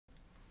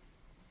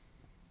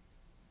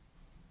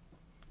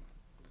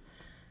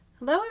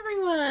Hello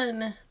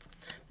everyone!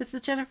 This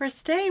is Jennifer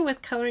Stay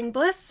with Coloring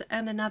Bliss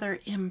and another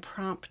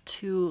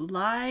impromptu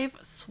live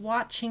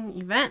swatching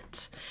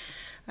event.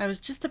 I was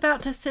just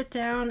about to sit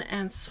down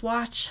and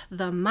swatch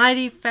the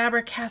mighty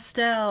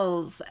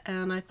Faber-Castells,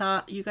 and I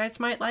thought you guys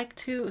might like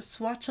to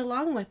swatch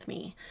along with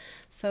me.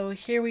 So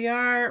here we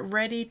are,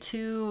 ready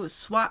to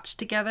swatch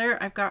together.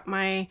 I've got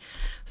my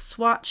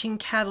swatching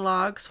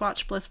catalog,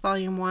 Swatch Bliss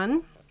Volume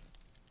 1.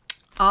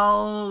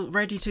 All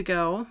ready to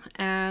go,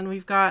 and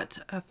we've got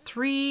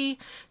 3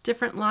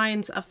 different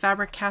lines of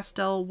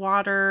Faber-Castell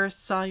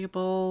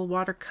water-soluble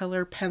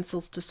watercolor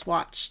pencils to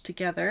swatch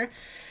together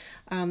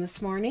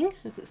this morning.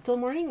 Is it still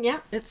morning? Yeah,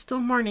 it's still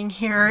morning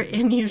here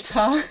in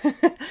Utah.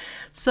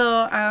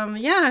 So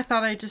yeah, I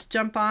thought I'd just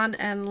jump on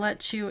and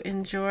let you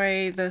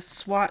enjoy the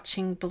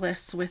swatching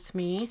bliss with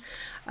me.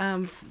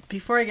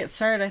 Before I get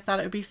started, I thought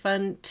it would be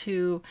fun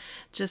to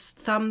just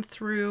thumb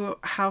through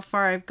how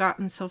far I've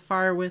gotten so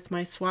far with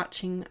my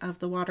swatching of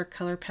the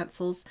watercolor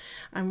pencils.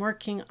 I'm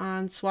working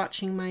on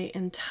swatching my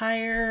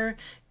entire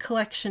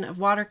collection of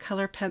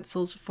watercolor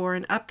pencils for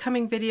an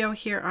upcoming video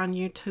here on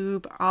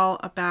YouTube all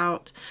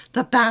about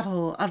the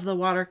battle of the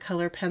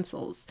watercolor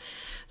pencils.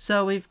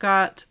 So we've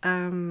got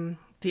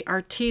the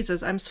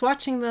Artezas. I'm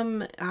swatching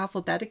them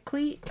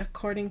alphabetically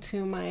according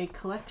to my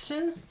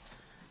collection.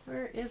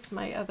 Where is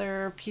my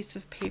other piece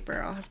of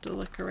paper? I'll have to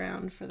look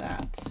around for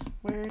that.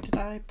 Where did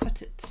I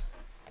put it?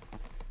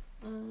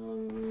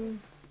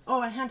 Oh,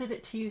 I handed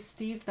it to you,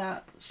 Steve,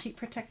 that sheet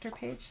protector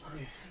page. Oh,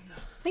 yeah.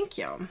 Thank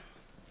you.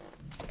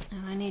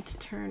 And I need to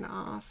turn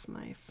off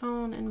my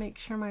phone and make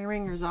sure my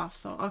ringer's off.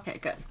 So, okay,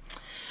 good.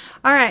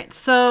 All right,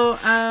 so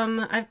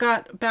I've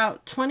got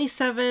about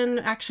 27,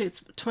 actually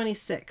it's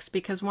 26,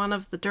 because one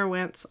of the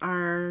Derwents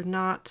are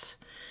not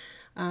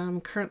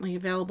currently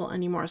available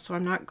anymore, so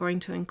I'm not going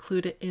to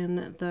include it in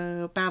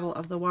the Battle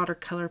of the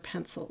Watercolor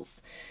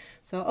Pencils.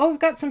 So, oh, we've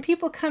got some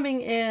people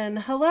coming in.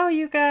 Hello,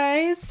 you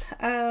guys.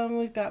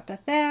 We've got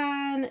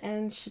Bethan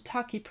and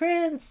Shiitake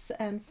Prince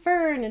and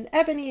Fern and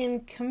Ebony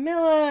and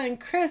Camilla and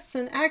Chris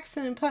and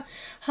Axon and Pla.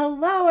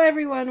 Hello,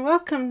 everyone.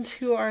 Welcome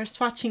to our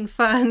swatching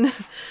fun.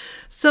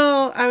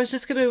 So I was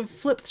just going to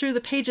flip through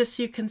the pages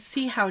so you can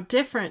see how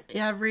different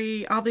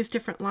all these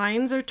different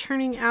lines are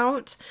turning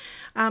out.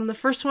 The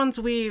first ones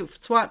we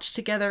swatched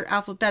together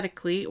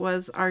alphabetically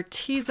was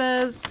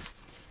Artezas.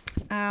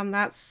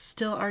 That's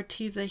still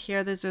Arteza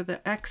here. These are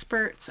the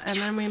experts. And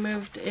then we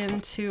moved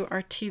into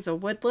Arteza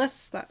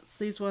Woodless. That's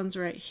these ones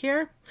right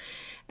here.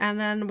 And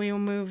then we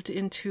moved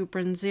into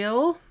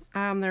Brazil.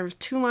 There was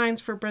 2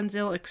 lines for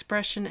Brazil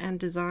Expression and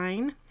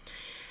Design.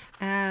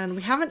 And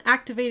we haven't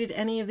activated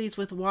any of these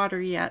with water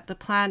yet. The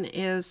plan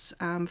is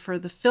for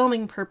the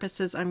filming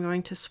purposes, I'm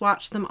going to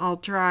swatch them all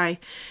dry,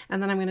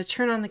 and then I'm going to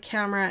turn on the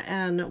camera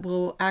and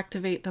we'll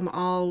activate them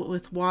all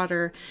with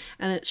water,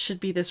 and it should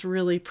be this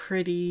really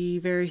pretty,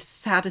 very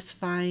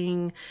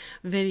satisfying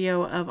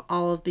video of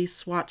all of these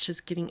swatches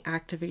getting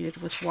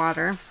activated with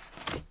water.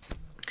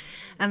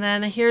 And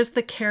then here's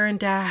the Caran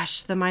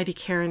d'Ache, the mighty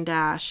Caran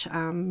d'Ache,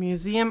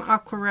 Museum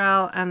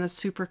Aquarelle and the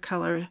Super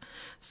Color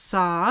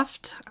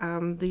Soft,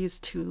 these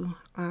 2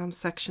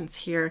 sections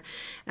here.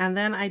 And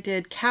then I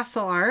did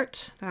Castle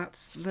Art,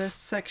 that's this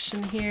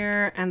section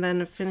here, and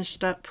then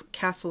finished up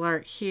Castle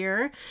Art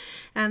here.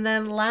 And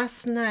then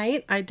last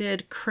night I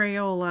did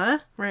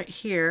Crayola right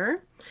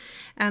here.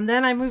 And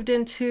then I moved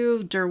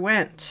into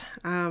Derwent,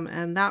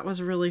 and that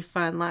was really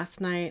fun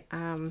last night.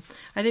 I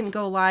didn't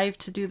go live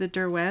to do the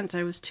Derwent.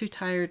 I was too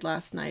tired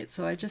last night,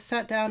 so I just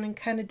sat down and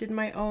kind of did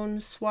my own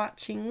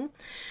swatching.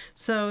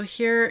 So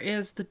here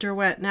is the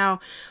Derwent.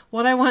 Now,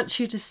 what I want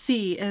you to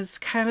see is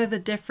kind of the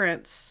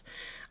difference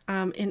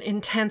in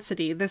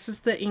intensity. This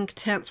is the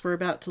Inktense we're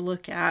about to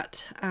look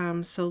at.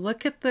 So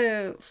look at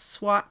the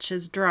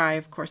swatches dry.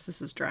 Of course,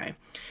 this is dry.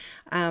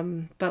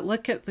 But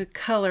look at the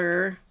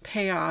color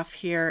payoff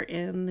here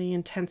in the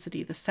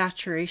intensity, the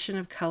saturation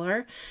of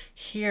color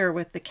here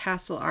with the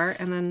Castle Art.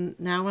 And then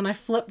now when I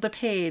flip the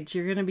page,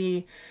 you're going to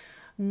be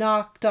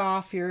knocked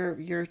off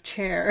your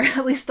chair,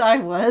 at least I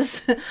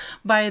was,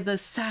 by the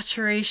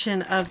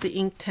saturation of the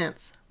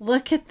Inktense.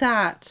 Look at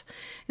that.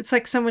 It's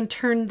like someone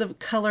turned the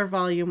color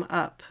volume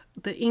up.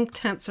 The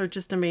Inktense are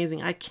just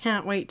amazing. I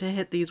can't wait to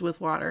hit these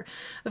with water.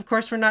 Of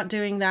course, we're not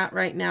doing that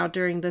right now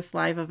during this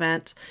live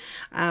event.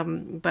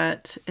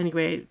 But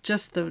anyway,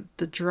 just the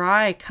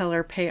dry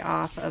color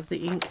payoff of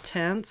the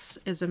Inktense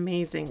is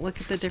amazing.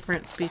 Look at the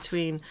difference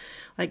between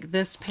like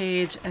this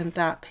page and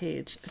that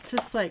page. It's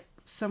just like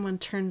someone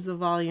turns the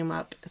volume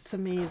up. It's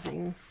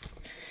amazing.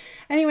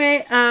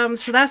 Anyway,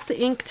 so that's the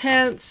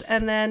Inktense,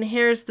 and then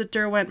here's the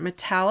Derwent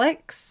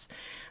Metallics,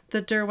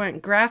 the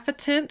Derwent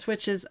Graphitint,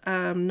 which is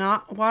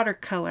not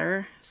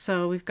watercolor.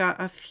 So we've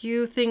got a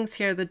few things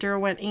here, the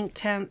Derwent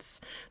Inktense,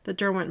 the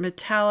Derwent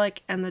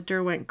Metallic, and the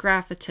Derwent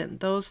Graphitint.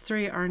 Those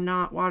 3 are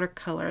not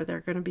watercolor. They're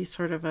going to be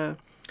sort of a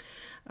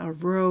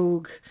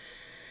rogue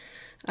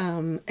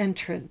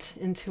entrant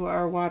into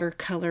our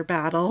watercolor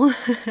battle.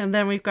 And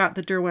then we've got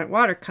the Derwent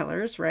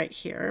watercolors right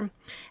here.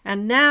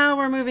 And now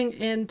we're moving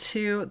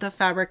into the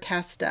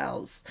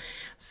Faber-Castells.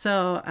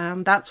 So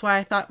that's why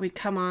I thought we'd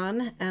come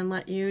on and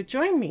let you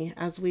join me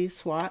as we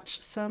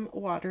swatch some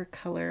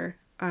watercolor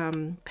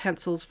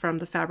pencils from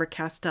the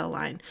Faber-Castell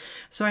line.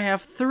 So I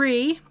have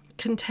 3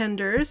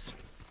 contenders.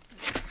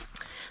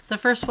 The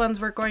first ones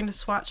we're going to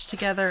swatch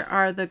together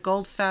are the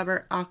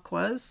Goldfaber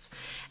Aquas,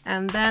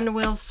 and then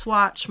we'll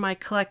swatch my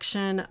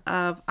collection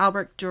of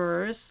Albrecht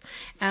Durers,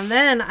 and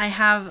then I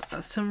have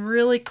some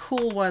really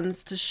cool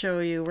ones to show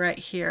you right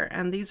here,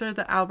 and these are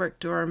the Albrecht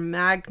Durer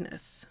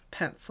Magnus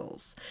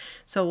pencils.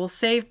 So we'll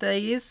save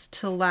these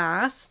to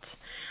last.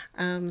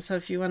 So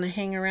if you want to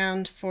hang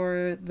around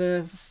for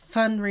the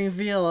fun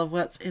reveal of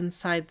what's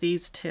inside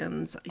these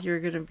tins, you're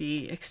going to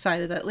be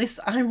excited. At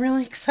least I'm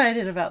really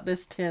excited about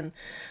this tin.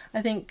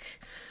 I think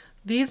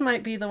these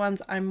might be the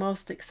ones I'm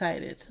most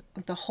excited.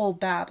 The whole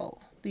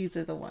battle. These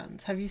are the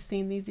ones. Have you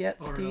seen these yet,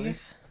 Steve? Really?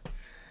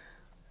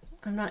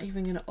 I'm not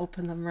even going to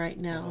open them right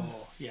now.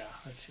 Oh, yeah,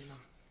 I've seen them.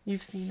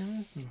 You've seen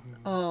them? Mm-hmm.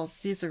 Oh,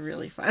 these are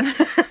really fun.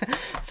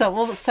 So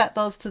we'll set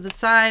those to the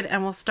side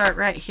and we'll start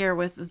right here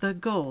with the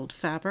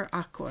Goldfaber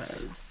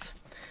Aquas.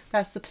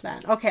 That's the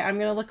plan. Okay, I'm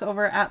going to look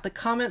over at the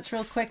comments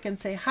real quick and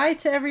say hi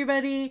to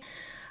everybody.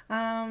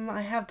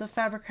 I have the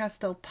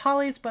Faber-Castell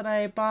Polys, but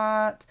I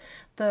bought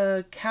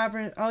the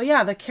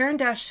the Caran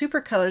d'Ache Super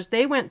Colors.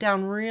 They went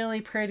down really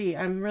pretty.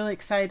 I'm really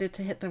excited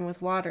to hit them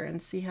with water and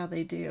see how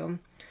they do.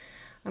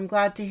 I'm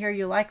glad to hear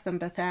you like them,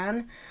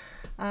 Bethan.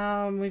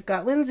 We've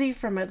got Lindsay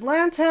from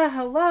Atlanta.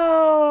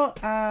 Hello.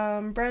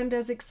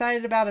 Brenda's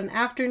excited about an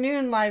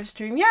afternoon live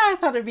stream. Yeah, I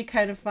thought it'd be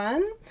kind of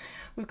fun.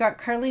 We've got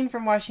Carlene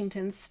from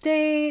Washington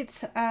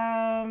State.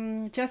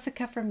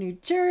 Jessica from New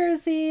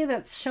Jersey.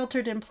 That's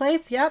sheltered in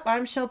place. Yep,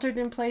 I'm sheltered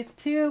in place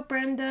too.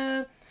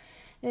 Brenda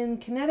in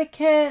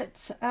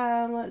Connecticut.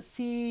 Let's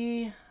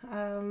see.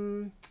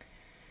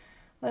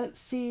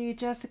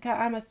 Jessica,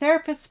 I'm a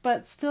therapist,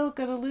 but still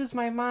going to lose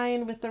my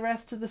mind with the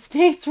rest of the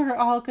states. We're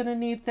all going to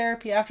need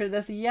therapy after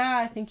this. Yeah,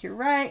 I think you're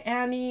right.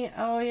 Annie,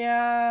 oh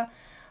yeah.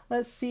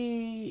 Let's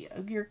see.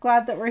 You're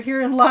glad that we're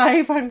here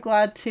live. I'm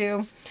glad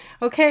too.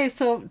 Okay,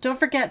 so don't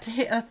forget to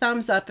hit a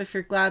thumbs up if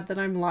you're glad that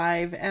I'm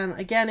live. And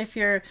again, if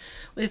you're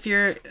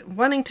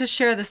wanting to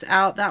share this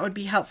out, that would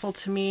be helpful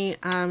to me.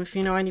 If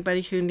you know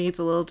anybody who needs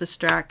a little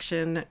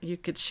distraction, you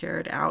could share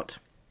it out.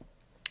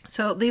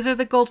 So these are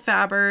the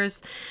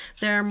Goldfabers.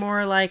 They're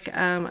more like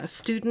a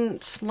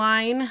student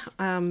line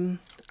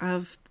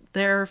of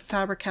their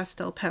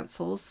Faber-Castell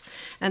pencils.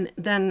 And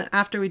then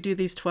after we do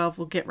these 12,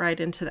 we'll get right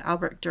into the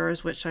Albrecht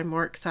Durers, which I'm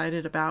more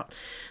excited about.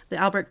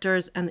 The Albrecht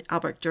Durers and the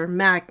Albrecht Durer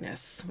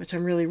Magnus, which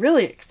I'm really,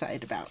 really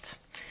excited about.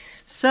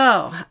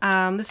 So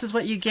this is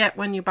what you get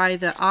when you buy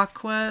the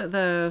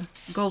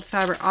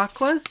Goldfaber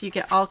Aquas. You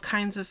get all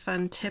kinds of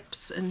fun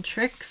tips and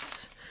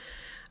tricks.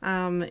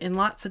 In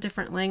lots of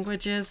different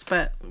languages,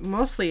 but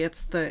mostly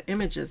it's the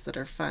images that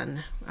are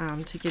fun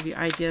to give you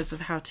ideas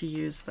of how to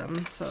use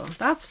them. So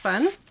that's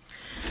fun.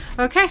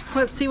 Okay,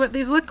 let's see what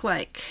these look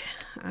like.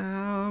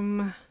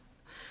 Number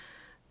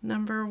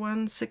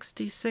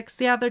 166.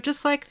 Yeah, they're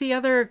just like the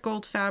other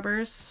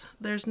Goldfabers.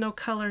 There's no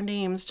color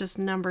names, just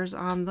numbers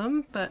on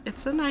them, but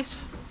it's a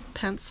nice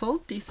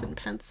pencil, decent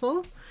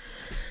pencil.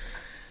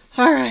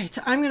 All right,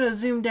 I'm going to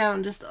zoom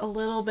down just a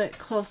little bit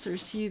closer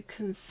so you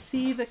can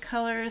see the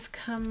colors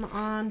come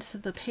onto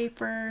the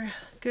paper.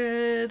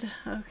 Good.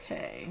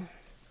 Okay.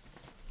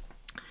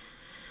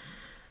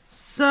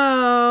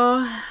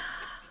 So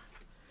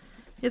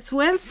it's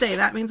Wednesday.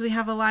 That means we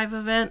have a live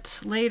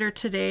event later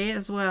today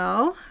as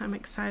well. I'm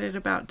excited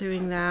about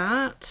doing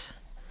that.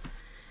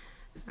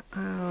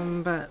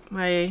 But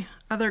my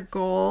other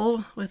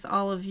goal with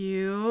all of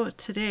you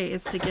today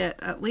is to get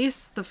at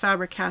least the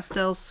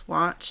Faber-Castell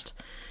swatched.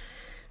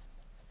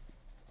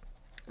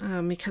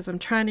 Because I'm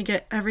trying to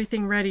get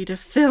everything ready to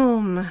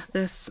film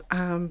this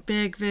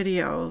big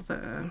video,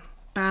 the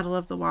Battle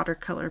of the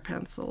Watercolor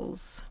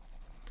Pencils.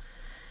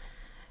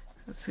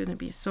 It's going to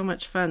be so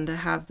much fun to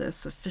have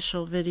this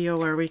official video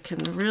where we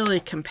can really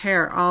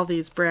compare all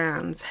these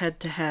brands head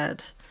to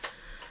head.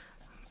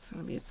 It's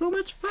going to be so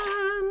much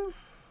fun.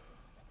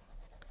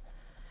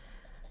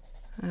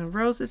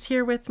 Rose is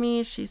here with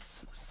me.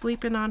 She's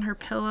sleeping on her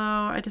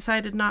pillow. I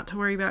decided not to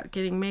worry about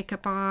getting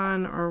makeup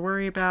on or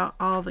worry about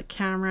all the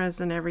cameras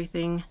and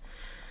everything.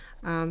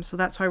 So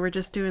that's why we're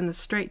just doing the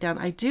straight down.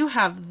 I do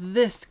have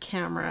this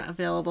camera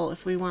available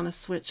if we want to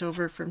switch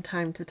over from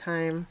time to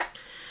time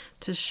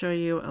to show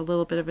you a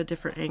little bit of a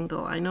different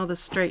angle. I know the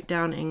straight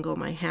down angle,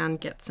 my hand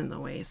gets in the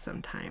way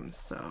sometimes,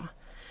 so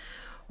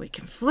we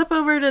can flip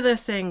over to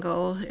this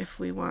angle if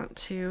we want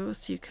to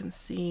so you can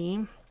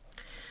see.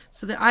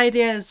 So the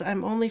idea is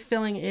I'm only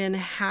filling in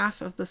half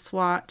of the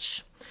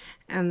swatch,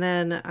 and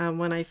then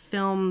when I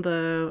film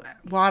the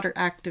water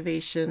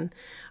activation,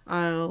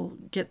 I'll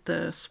get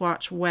the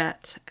swatch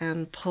wet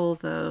and pull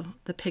the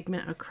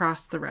pigment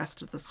across the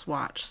rest of the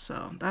swatch.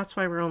 So that's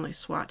why we're only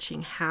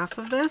swatching half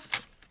of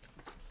this.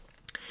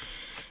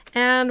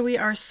 And we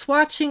are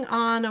swatching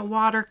on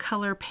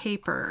watercolor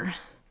paper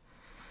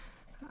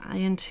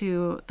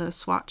into the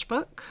swatch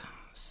book.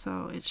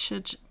 So it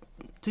should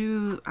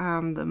do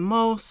the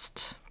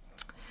most,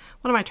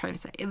 what am I trying to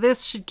say?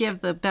 This should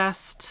give the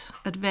best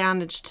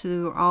advantage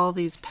to all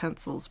these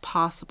pencils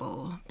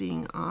possible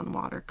being on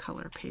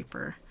watercolor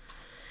paper.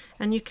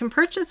 And you can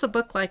purchase a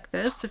book like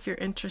this if you're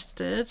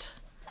interested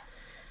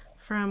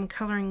from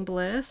Coloring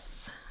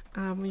Bliss.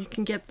 You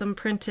can get them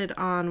printed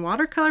on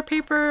watercolor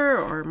paper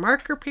or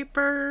marker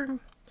paper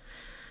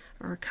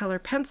or color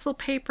pencil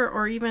paper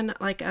or even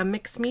like a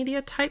mixed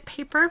media type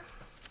paper.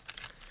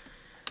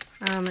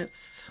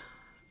 It's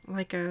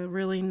like a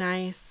really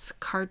nice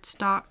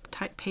cardstock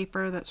type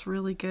paper that's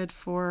really good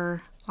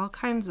for all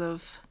kinds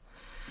of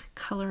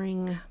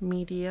coloring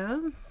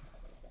media.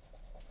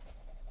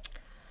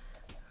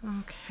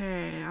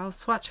 Okay, I'll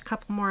swatch a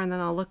couple more and then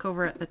I'll look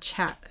over at the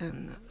chat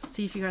and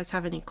see if you guys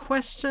have any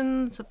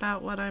questions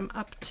about what I'm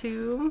up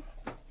to.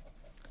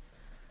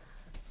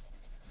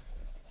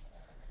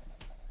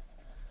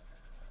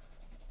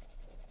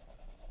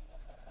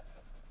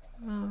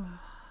 Oh.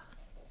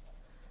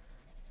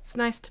 It's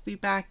nice to be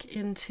back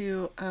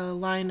into a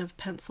line of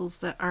pencils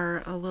that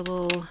are a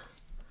little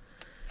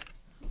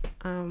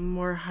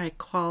more high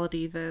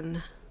quality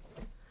than...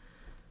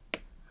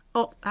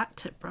 Oh, that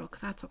tip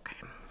broke. That's okay.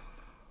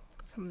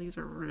 Some of these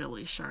are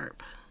really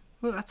sharp.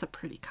 Oh, that's a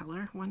pretty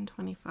color.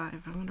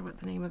 125. I wonder what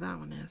the name of that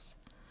one is.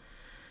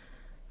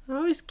 I'm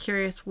always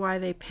curious why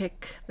they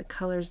pick the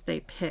colors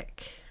they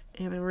pick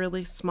in a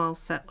really small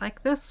set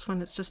like this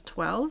when it's just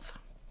 12.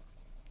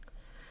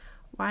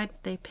 Why did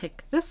they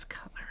pick this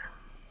color?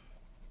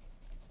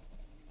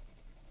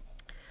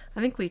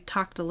 I think we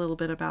talked a little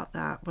bit about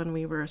that when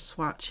we were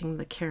swatching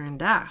the Caran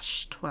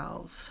d'Ache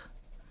 12.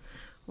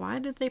 Why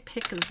did they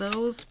pick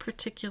those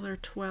particular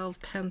 12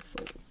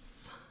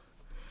 pencils?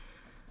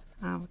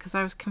 Because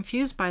I was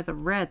confused by the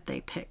red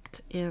they picked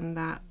in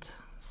that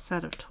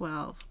set of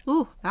 12.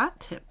 Ooh,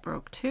 that tip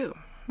broke too.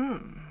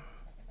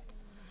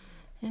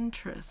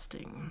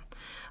 Interesting.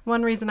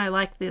 One reason I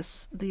like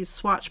these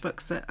swatch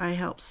books that I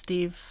helped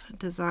Steve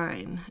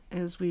design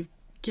is we've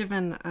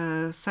given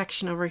a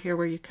section over here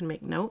where you can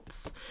make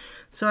notes.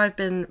 So I've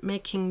been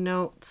making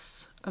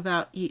notes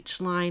about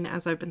each line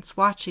as I've been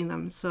swatching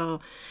them.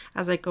 So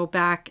as I go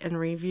back and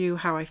review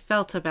how I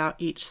felt about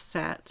each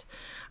set,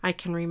 I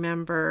can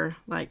remember,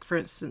 like for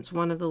instance,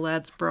 one of the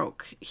leads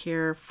broke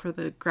here for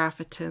the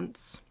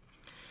graphitints,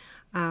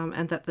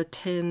 and that the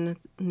tin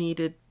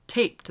needed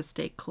tape to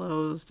stay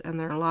closed, and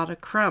there are a lot of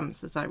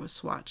crumbs as I was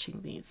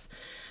swatching these.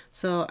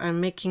 So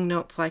I'm making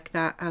notes like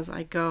that as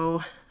I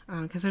go,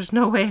 because there's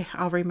no way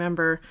I'll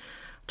remember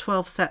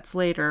 12 sets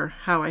later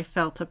how I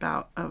felt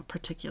about a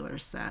particular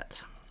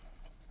set.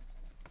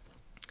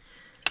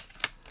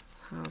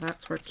 Oh,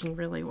 that's working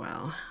really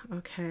well.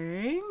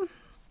 Okay.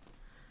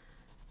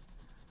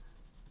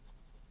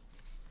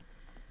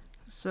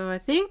 So I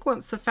think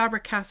once the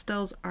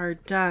Faber-Castells are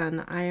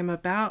done, I am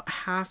about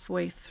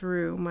halfway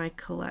through my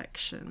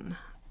collection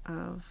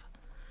of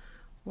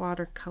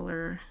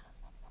watercolor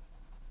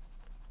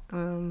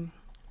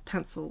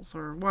pencils,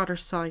 or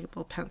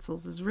water-soluble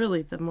pencils is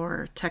really the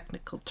more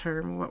technical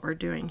term what we're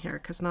doing here,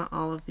 because not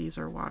all of these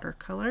are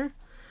watercolor.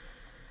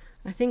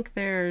 I think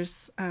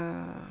there's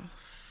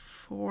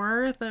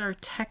 4 that are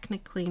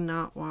technically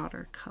not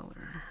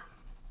watercolor.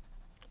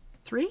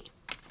 3?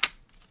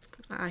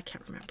 I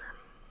can't remember.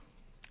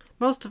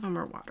 Most of them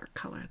are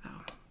watercolor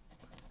though.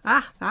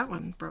 Ah, that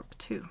one broke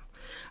too.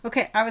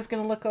 Okay, I was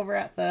going to look over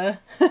at the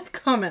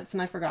comments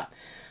and I forgot.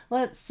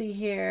 Let's see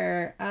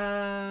here.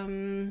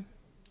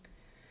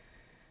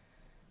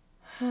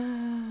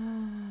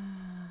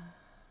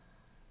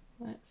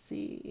 Let's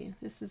see.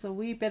 This is a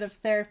wee bit of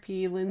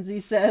therapy, Lindsay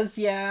says.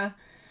 Yeah.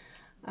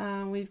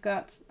 We've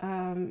got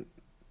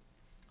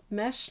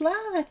Meshla,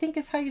 I think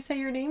is how you say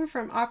your name,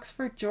 from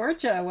Oxford,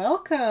 Georgia.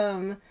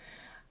 Welcome.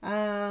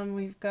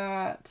 We've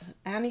got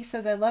Annie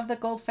says, I love the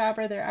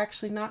Goldfaber. They're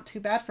actually not too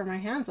bad for my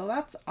hands. Oh,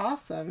 that's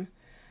awesome.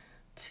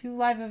 2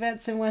 live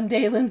events in one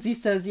day, Lindsay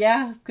says.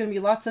 Yeah, it's going to be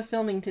lots of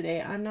filming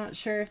today. I'm not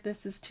sure if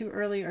this is too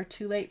early or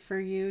too late for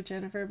you,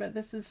 Jennifer, but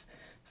this is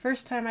the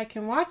first time I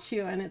can watch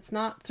you and it's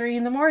not 3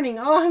 in the morning.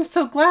 Oh, I'm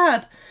so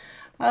glad.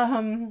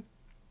 Hi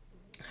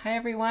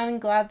everyone,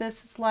 glad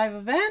this is a live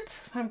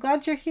event. I'm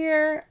glad you're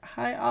here.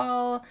 Hi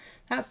all.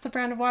 That's the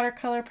brand of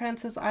watercolor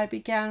pencils I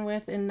began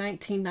with in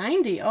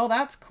 1990. Oh,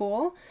 that's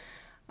cool.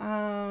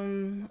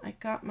 I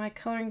got my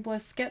Coloring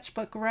Bliss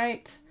sketchbook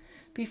right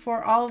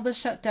before all of the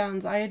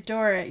shutdowns. I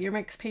adore it. Your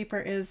mixed paper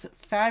is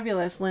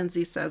fabulous,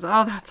 Lindsay says.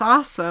 Oh, that's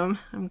awesome.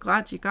 I'm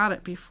glad you got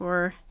it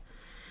before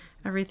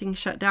everything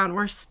shut down.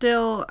 We're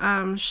still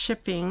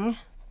shipping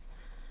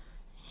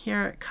here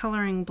at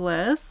Coloring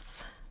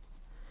Bliss.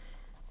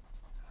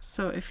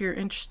 So if you're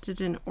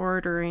interested in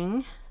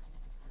ordering,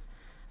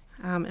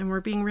 and we're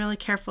being really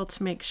careful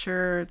to make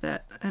sure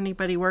that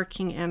anybody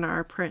working in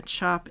our print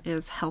shop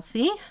is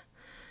healthy,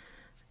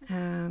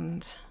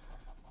 and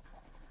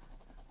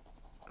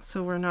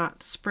so we're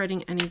not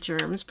spreading any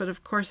germs. But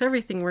of course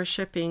everything we're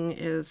shipping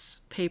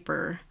is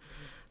paper,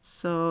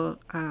 So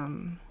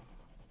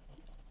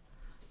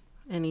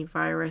any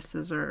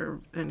viruses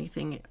or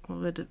anything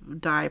would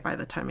die by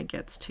the time it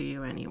gets to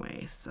you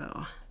anyway.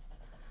 So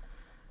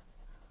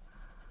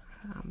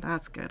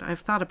that's good.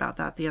 I've thought about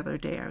that the other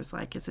day. I was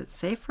like, is it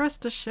safe for us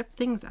to ship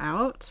things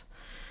out?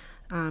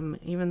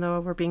 Even though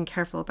we're being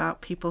careful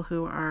about people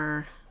who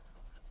are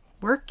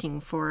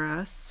working for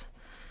us,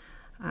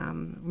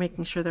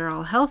 making sure they're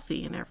all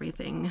healthy and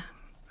everything.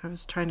 I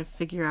was trying to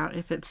figure out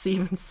if it's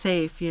even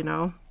safe, you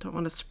know. Don't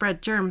want to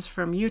spread germs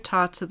from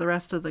Utah to the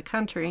rest of the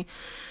country.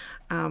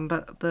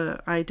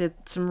 But I did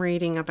some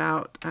reading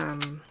about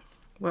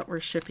what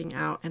we're shipping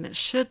out, and it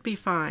should be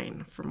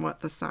fine from what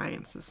the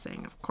science is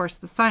saying. Of course,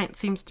 the science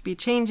seems to be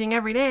changing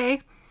every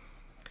day,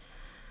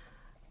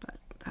 but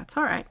that's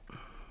all right.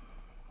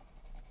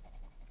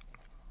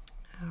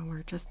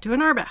 We're just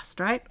doing our best,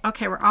 right?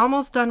 Okay, we're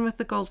almost done with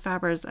the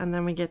Goldfabers, and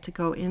then we get to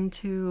go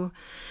into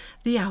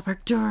the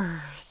Albrecht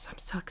Durers. I'm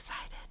so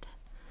excited.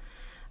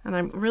 And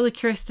I'm really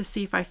curious to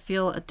see if I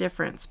feel a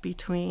difference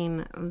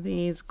between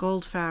these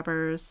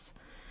Goldfabers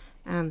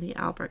and the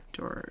Albrecht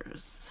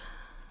Durers.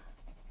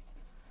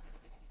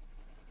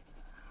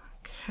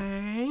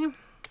 Okay.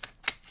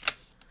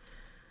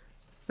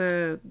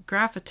 The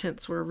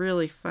graphitints were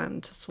really fun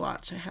to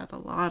swatch. I had a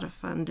lot of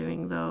fun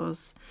doing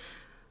those.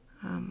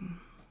 And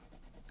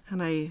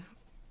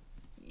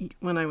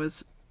when I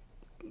was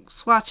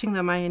swatching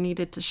them, I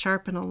needed to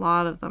sharpen a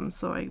lot of them,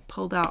 so I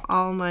pulled out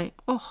all my,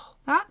 oh,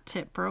 that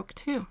tip broke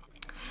too.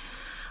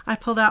 I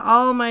pulled out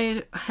all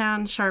my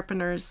hand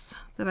sharpeners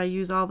that I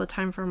use all the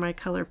time for my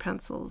color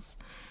pencils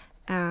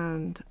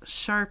and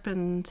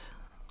sharpened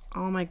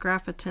all my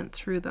graphitint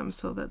through them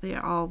so that they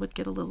all would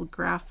get a little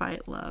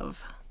graphite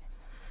love,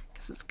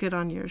 because it's good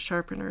on your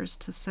sharpeners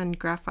to send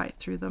graphite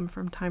through them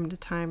from time to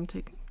time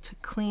to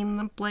clean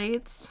the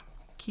blades,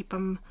 keep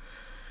them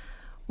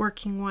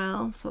working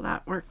well. So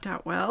that worked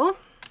out well.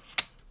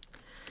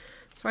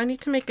 So I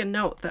need to make a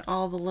note that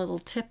all the little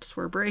tips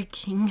were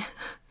breaking.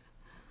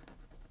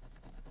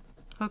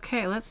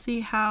 Okay, let's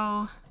see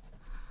how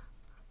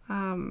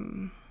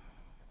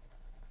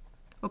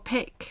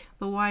opaque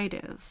the white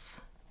is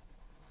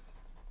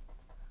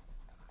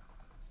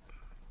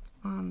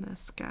on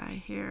this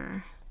guy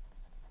here.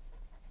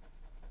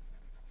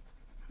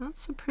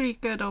 That's a pretty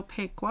good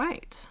opaque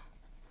white.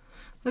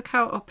 Look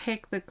how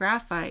opaque the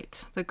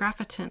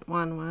graphitint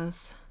one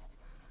was.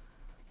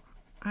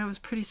 I was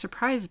pretty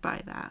surprised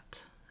by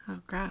that,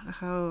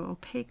 how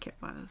opaque it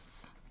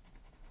was.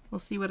 We'll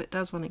see what it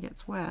does when it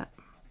gets wet.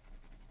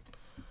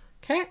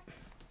 Okay,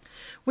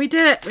 we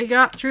did it. We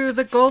got through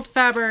the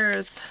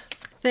Goldfabers.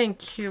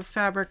 Thank you,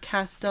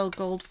 Faber-Castell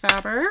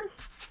Goldfaber.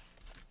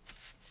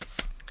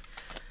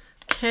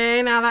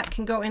 Okay, now that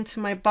can go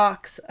into my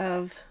box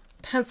of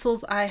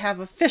pencils I have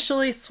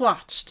officially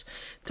swatched.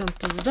 Dun,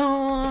 dun,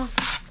 dun.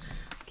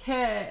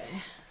 Okay,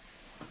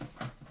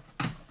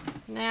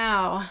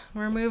 now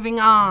we're moving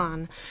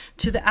on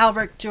to the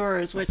Albrecht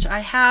Durers, which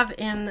I have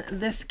in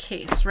this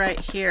case right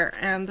here.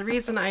 And the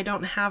reason I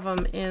don't have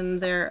them in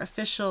their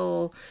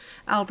official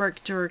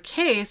Albrecht Durer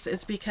case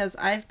is because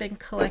I've been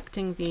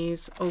collecting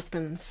these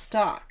open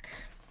stock.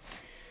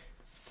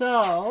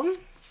 So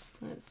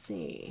let's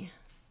see.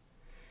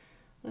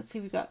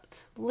 We got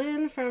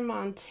Lynn from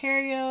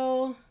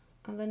Ontario.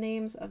 The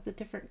names of the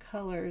different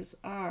colors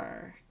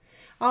are,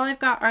 all I've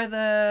got are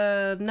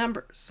the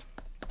numbers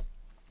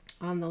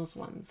on those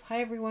ones.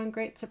 Hi everyone,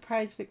 great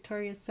surprise,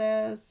 Victoria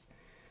says.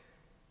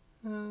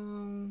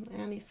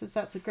 Annie says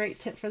that's a great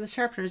tip for the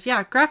sharpeners.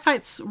 Yeah,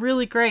 graphite's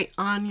really great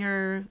on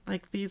your,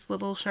 like these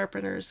little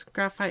sharpeners.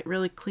 Graphite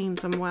really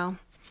cleans them well.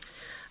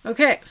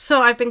 Okay,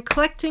 so I've been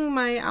collecting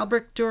my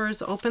Albrecht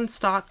Durers open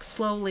stock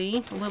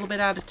slowly, a little bit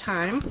at a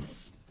time.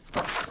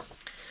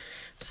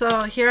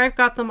 So here I've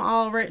got them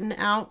all written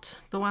out,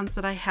 the ones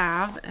that I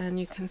have, and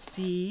you can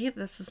see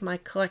this is my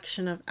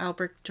collection of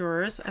Albrecht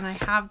Durers, and I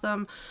have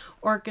them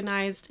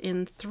organized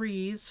in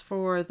threes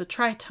for the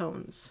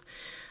tritones.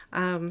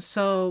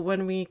 So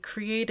when we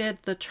created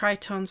the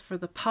tritones for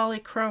the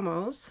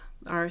polychromos,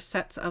 our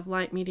sets of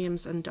light,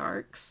 mediums, and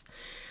darks,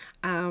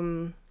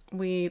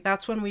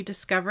 that's when we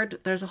discovered,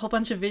 there's a whole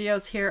bunch of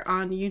videos here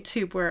on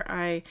YouTube where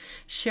I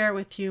share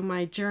with you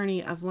my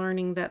journey of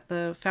learning that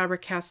the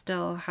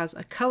Faber-Castell has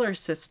a color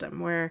system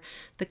where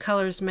the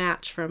colors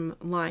match from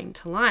line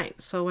to line.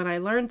 So when I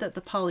learned that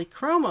the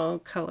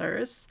polychromo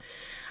colors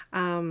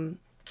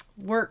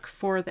work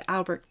for the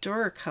Albrecht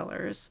Durer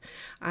colors,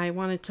 I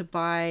wanted to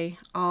buy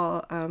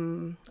all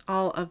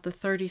of the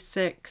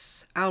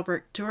 36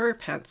 Albrecht Durer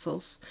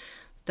pencils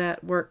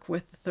that work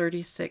with the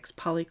 36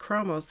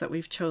 polychromos that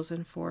we've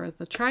chosen for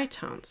the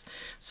tritones.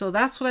 So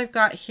that's what I've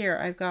got here.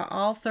 I've got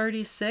all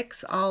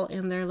 36 all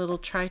in their little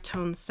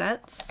tritone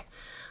sets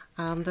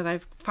that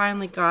I've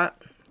finally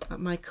got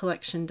my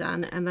collection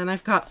done. And then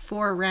I've got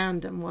 4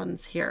 random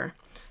ones here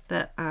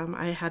that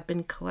I had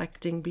been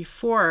collecting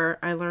before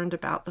I learned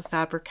about the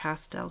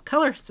Faber-Castell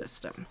color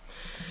system.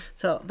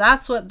 So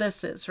that's what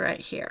this is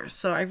right here.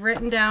 So I've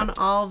written down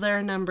all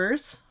their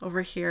numbers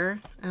over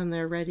here and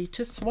they're ready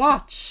to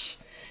swatch.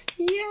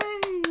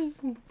 Yay!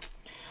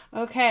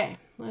 Okay,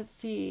 let's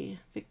see.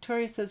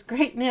 Victoria says,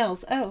 great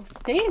nails. Oh,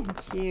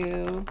 thank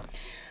you.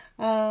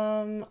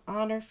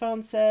 Honor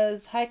Phone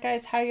says, hi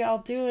guys, how y'all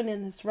doing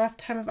in this rough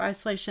time of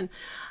isolation?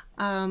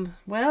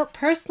 Well,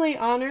 personally,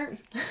 Honor,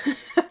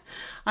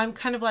 I'm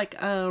kind of like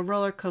a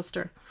roller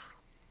coaster.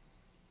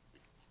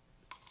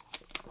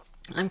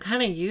 I'm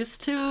kind of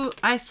used to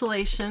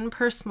isolation.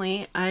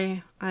 Personally,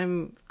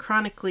 I'm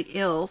chronically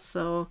ill,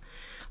 so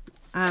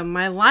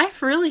my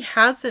life really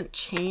hasn't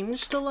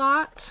changed a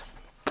lot.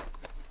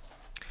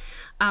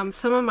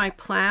 Some of my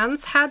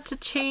plans had to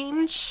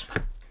change,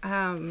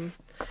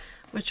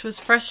 which was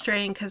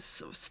frustrating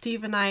because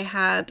Steve and I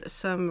had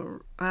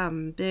some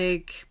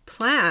big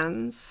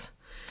plans.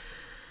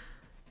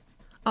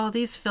 Oh,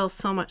 these feel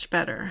so much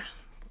better.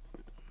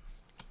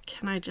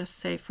 Can I just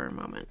say for a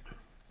moment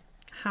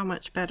how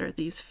much better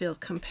these feel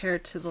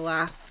compared to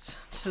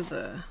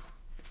the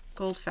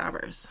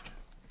Goldfabers?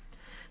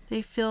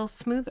 They feel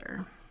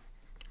smoother,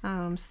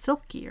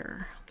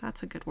 silkier.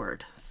 That's a good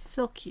word,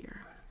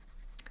 silkier.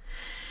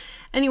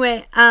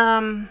 Anyway,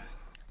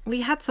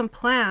 we had some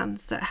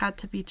plans that had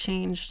to be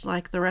changed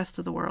like the rest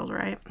of the world,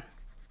 right?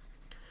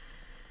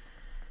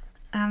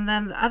 And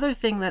then the other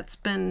thing that's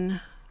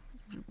been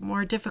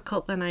more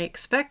difficult than I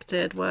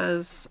expected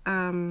was,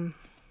 I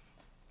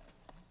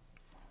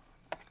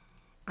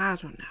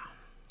don't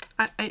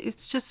know.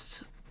 It's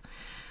just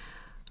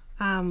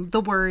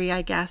the worry,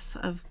 I guess,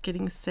 of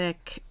getting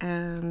sick,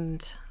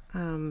 and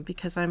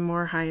because I'm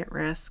more high at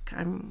risk,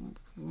 I'm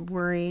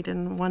worried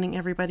and wanting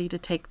everybody to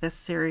take this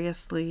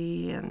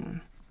seriously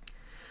and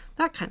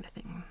that kind of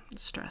thing.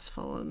 It's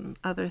stressful, and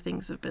other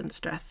things have been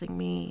stressing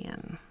me,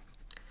 and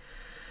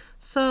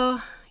so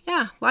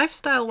yeah,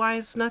 lifestyle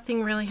wise,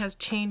 nothing really has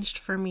changed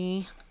for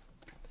me.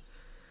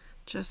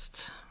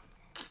 Just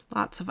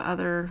lots of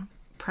other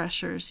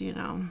pressures, you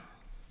know.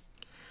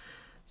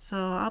 So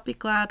I'll be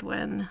glad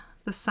when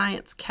the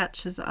science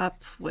catches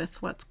up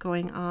with what's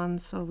going on,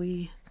 so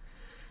we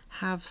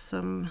have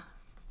some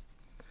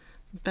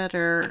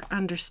better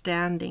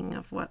understanding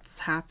of what's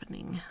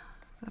happening.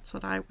 That's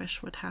what I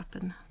wish would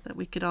happen, that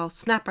we could all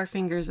snap our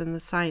fingers and the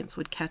science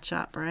would catch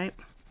up, right?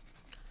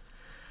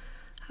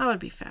 That would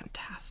be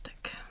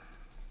fantastic.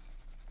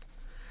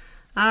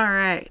 All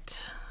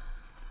right.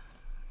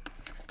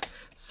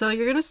 So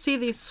you're going to see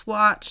these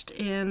swatched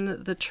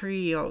in the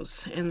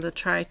trios, in the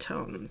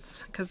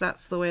tritones, because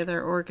that's the way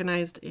they're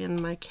organized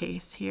in my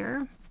case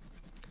here.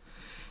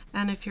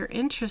 And if you're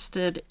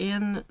interested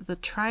in the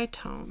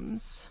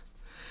tritones,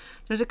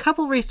 there's a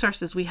couple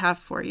resources we have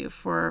for you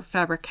for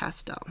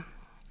Faber-Castell.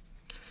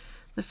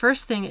 The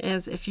first thing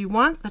is, if you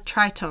want the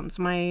tritones,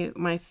 my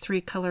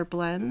 3-color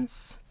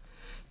blends,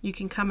 you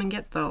can come and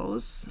get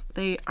those.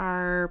 They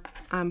are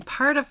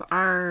part of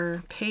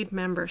our paid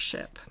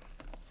membership,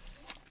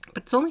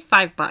 but it's only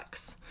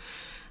 $5,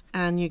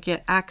 and you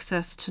get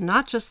access to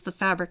not just the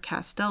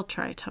Faber-Castell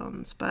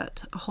tritones,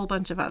 but a whole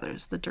bunch of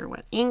others. The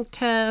Derwent ink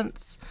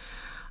tints,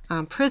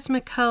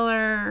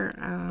 Prismacolor,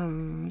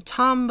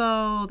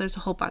 Tombow, there's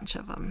a whole bunch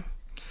of them.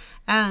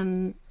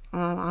 And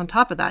on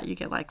top of that, you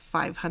get like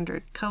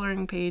 500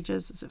 coloring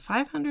pages. Is it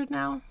 500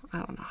 now? I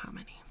don't know how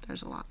many.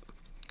 There's a lot.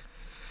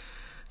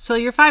 So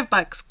your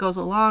 $5 goes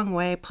a long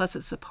way, plus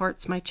it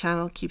supports my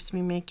channel, keeps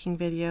me making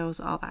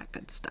videos, all that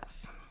good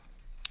stuff.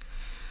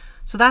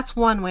 So that's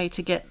one way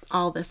to get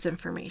all this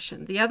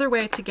information. The other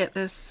way to get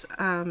this,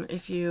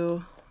 if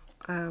you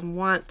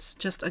want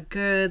just a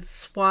good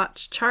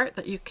swatch chart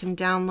that you can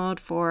download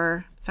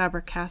for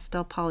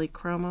Faber-Castell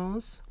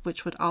polychromos,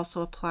 which would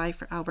also apply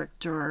for Albrecht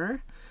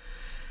Durer,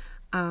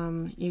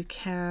 you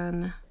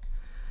can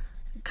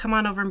come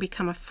on over and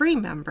become a free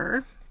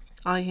member.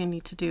 All you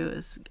need to do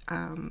is,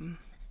 I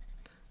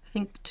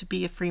think to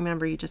be a free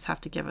member, you just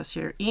have to give us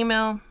your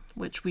email,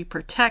 which we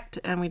protect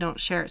and we don't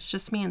share. It's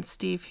just me and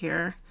Steve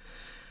here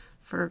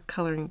for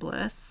Coloring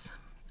Bliss.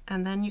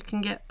 And then you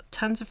can get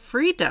tons of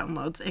free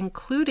downloads,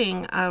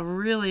 including a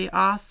really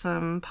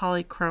awesome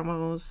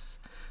polychromos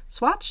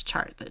swatch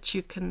chart that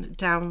you can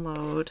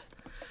download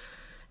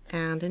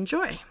and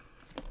enjoy.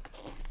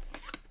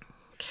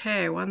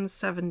 Okay,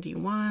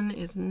 171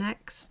 is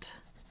next.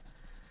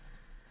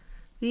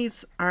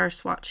 These are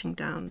swatching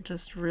down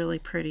just really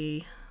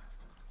pretty,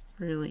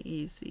 really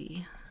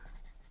easy.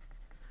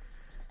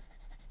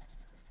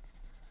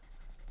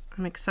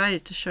 I'm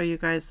excited to show you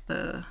guys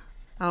the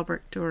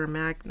Albrecht Durer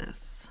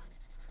Magnus.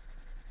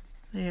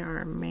 They are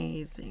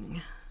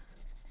amazing.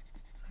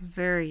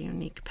 Very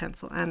unique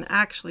pencil, and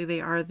actually they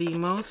are the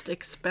most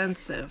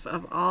expensive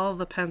of all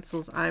the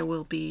pencils I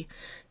will be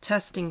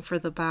testing for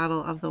the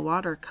battle of the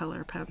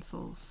watercolor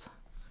pencils.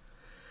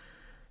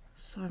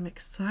 So I'm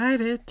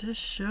excited to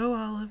show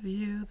all of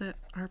you that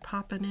are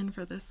popping in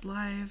for this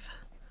live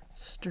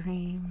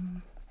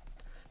stream.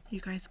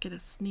 You guys get a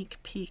sneak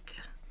peek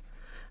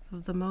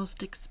of the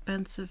most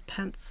expensive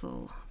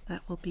pencil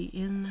that will be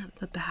in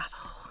the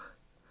battle.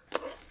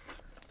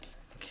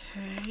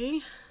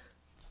 Okay.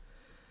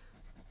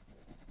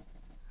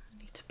 I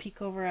need to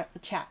peek over at the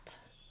chat.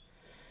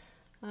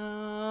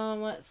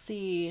 Let's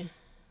see.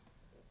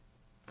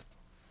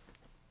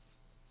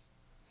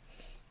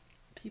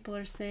 People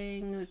are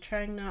saying they're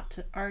trying not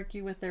to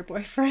argue with their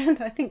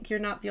boyfriend. I think you're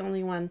not the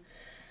only one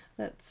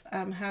that's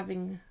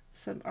having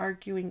some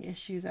arguing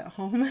issues at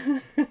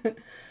home.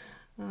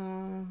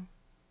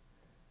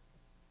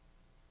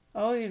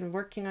 Oh, you're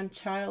working on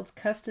child's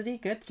custody.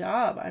 Good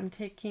job. I'm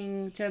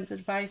taking Jen's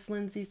advice,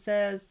 Lindsay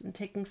says, and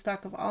taking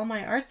stock of all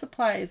my art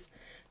supplies.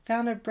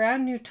 Found a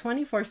brand new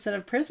 24 set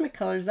of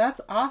Prismacolors. That's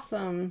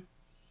awesome.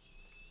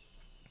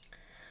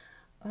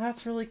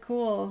 That's really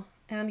cool.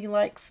 Andy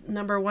likes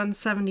number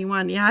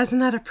 171. Yeah, isn't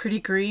that a pretty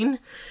green?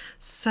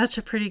 Such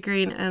a pretty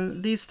green.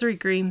 And these three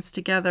greens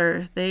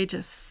together, they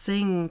just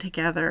sing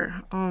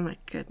together. Oh my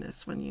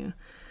goodness, when you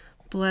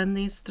blend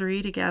these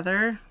three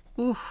together,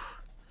 ooh,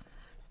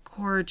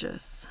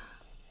 gorgeous.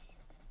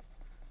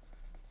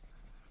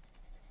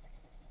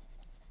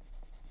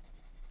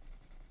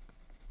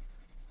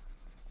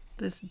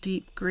 This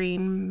deep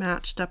green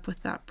matched up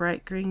with that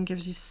bright green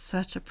gives you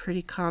such a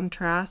pretty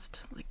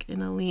contrast, like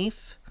in a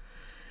leaf.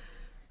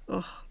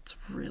 Oh, it's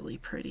really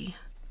pretty.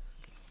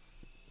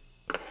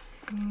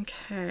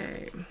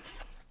 Okay.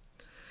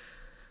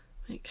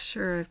 Make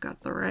sure I've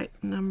got the right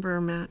number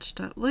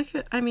matched up. Look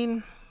at, I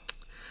mean,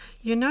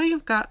 you know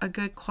you've got a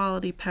good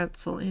quality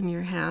pencil in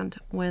your hand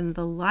when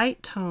the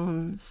light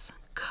tones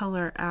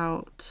color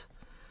out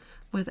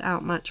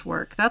without much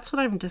work. That's what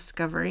I'm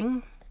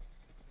discovering.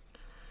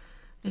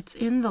 It's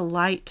in the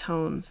light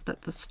tones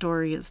that the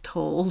story is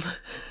told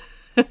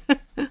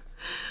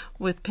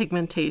with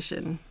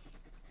pigmentation.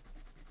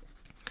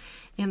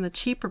 In the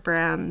cheaper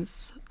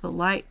brands, the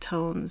light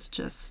tones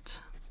just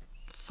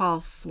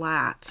fall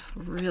flat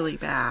really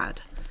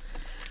bad.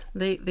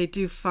 They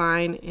do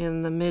fine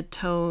in the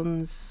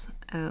mid-tones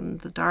and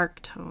the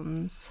dark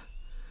tones.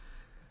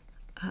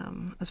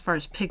 As far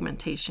as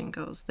pigmentation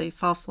goes, they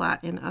fall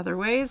flat in other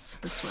ways.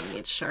 This one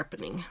needs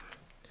sharpening.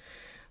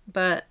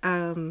 But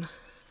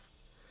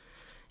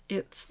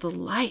it's the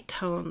light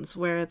tones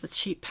where the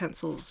cheap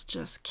pencils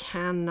just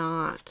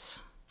cannot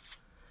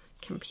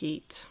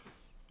compete.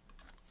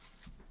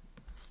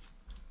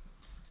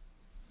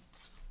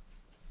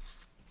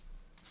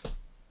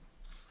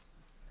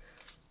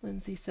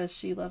 Lindsay says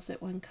she loves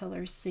it when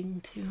colors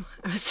sing too.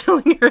 I was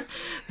telling her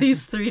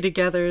these three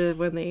together,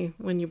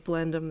 when you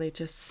blend them, they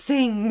just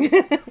sing.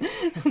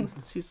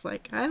 She's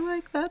like, I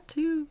like that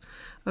too.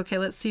 Okay,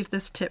 let's see if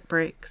this tip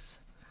breaks.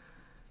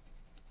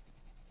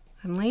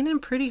 I'm leaning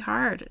pretty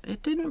hard.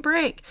 It didn't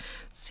break.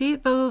 See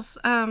those,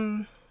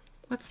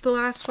 what's the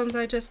last ones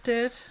I just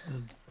did?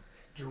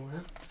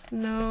 Durer?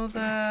 No,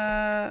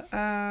 the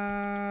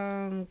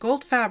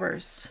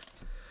Goldfabers.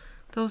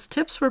 Those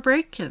tips were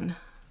breaking.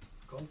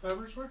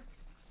 Goldfabers were?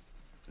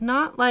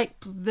 Not like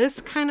this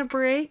kind of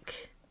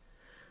break.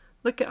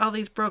 Look at all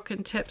these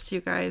broken tips,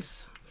 you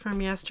guys, from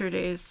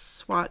yesterday's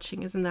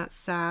swatching. Isn't that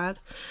sad?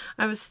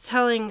 I was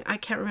telling, I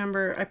can't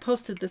remember, I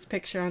posted this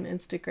picture on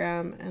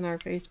Instagram and our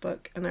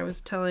Facebook, and I was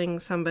telling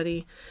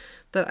somebody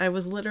that I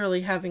was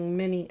literally having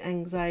mini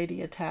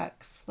anxiety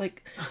attacks.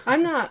 Like,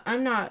 I'm not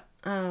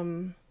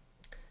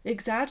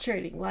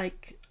exaggerating.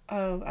 Like,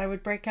 I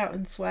would break out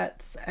in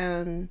sweats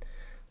and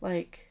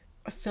like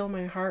I feel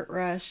my heart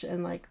rush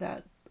and like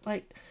that,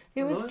 like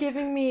it was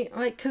giving me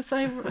like, cause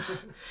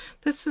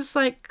this is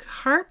like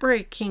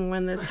heartbreaking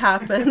when this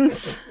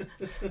happens.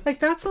 Like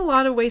that's a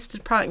lot of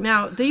wasted product.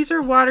 Now these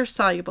are water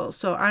soluble,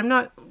 so I'm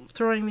not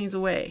throwing these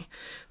away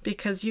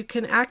because you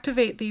can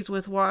activate these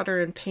with water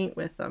and paint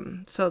with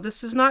them. So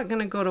this is not going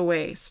to go to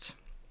waste.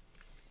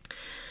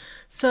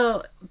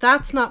 So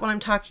that's not what I'm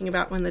talking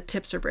about when the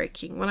tips are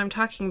breaking. What I'm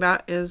talking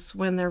about is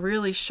when they're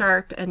really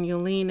sharp and you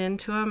lean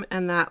into them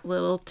and that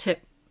little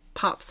tip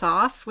pops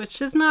off,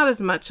 which is not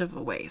as much of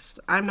a waste.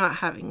 I'm not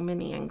having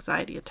mini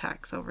anxiety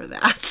attacks over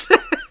that.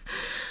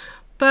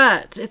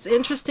 But it's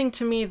interesting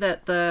to me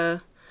that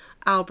the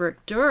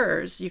Albrecht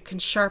Durers, you can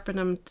sharpen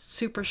them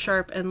super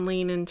sharp and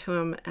lean into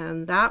them,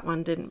 and that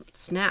one didn't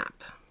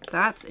snap.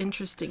 That's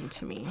interesting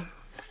to me.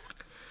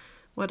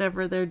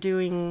 Whatever they're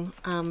doing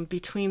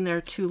between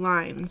their two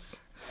lines,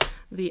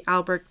 the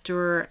Albrecht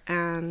Durer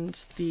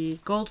and the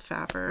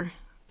Goldfaber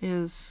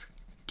is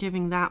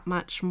giving that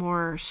much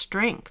more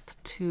strength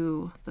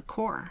to the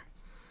core.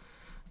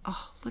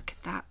 Oh, look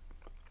at that.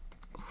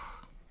 Ooh,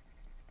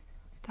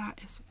 that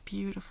is a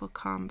beautiful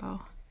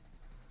combo.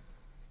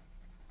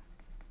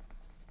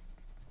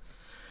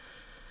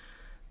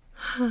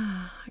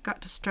 I got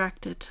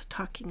distracted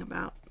talking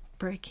about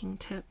breaking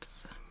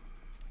tips.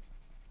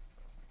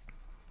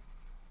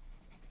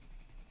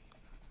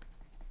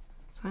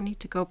 So I need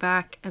to go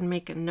back and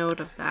make a note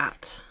of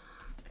that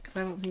because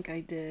I don't think I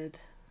did.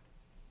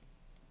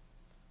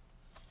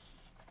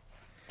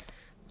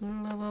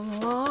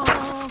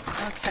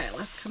 Okay,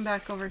 let's come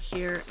back over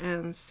here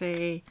and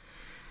say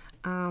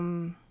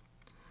the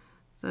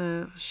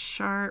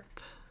sharp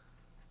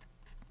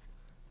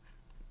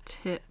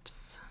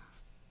tips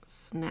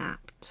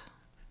snapped.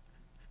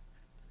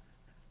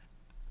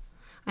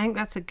 I think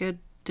that's a good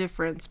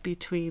difference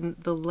between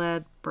the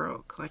lead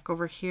broke. Like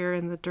over here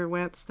in the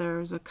Derwents,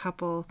 there's a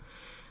couple,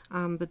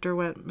 the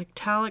Derwent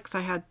Metallics,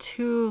 I had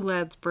two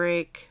leads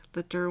break.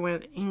 the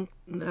Derwent ink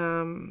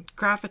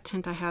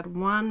Graphitint I had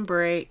one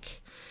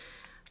break,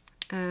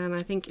 and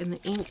I think in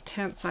the ink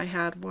tints I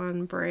had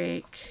one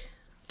break.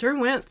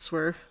 Derwents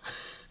were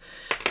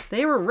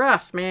they were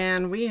rough,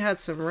 man. We had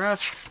some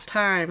rough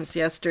times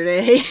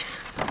yesterday.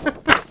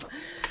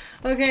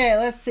 Okay,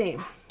 let's see.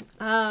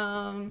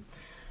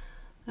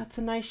 That's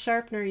a nice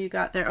sharpener you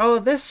got there. Oh,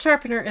 this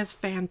sharpener is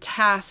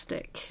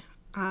fantastic.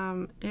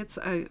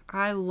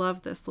 I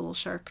love this little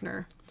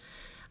sharpener.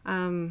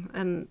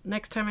 And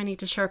next time I need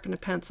to sharpen a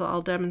pencil,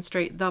 I'll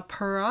demonstrate the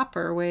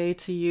proper way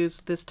to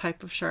use this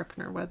type of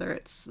sharpener, whether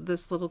it's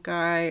this little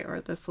guy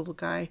or this little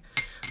guy.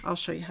 I'll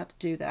show you how to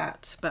do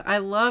that. But I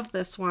love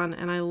this one,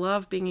 and I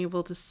love being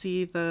able to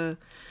see the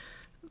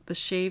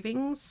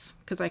shavings,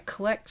 because I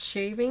collect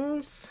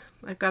shavings.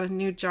 I've got a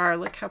new jar.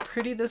 Look how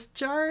pretty this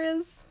jar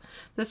is.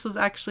 This was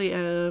actually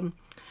a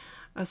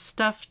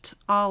stuffed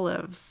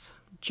olives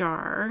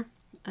jar,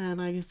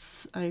 and I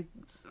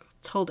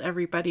told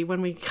everybody when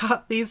we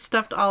got these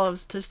stuffed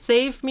olives to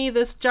save me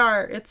this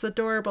jar. It's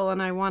adorable,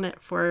 and I want it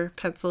for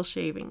pencil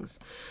shavings.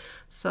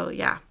 So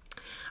yeah,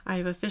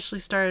 I've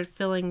officially started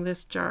filling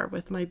this jar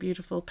with my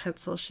beautiful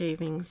pencil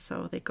shavings.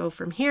 So they go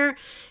from here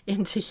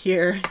into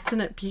here.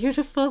 Isn't it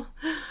beautiful?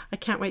 I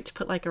can't wait to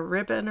put like a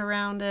ribbon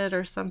around it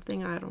or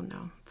something. I don't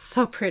know. It's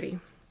so pretty.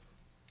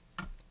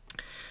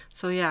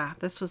 So yeah,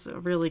 this was a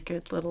really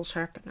good little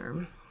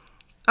sharpener.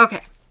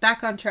 Okay,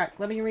 back on track.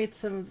 Let me read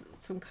some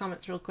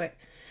comments real quick.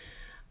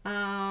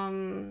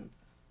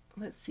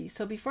 Let's see.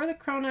 So before the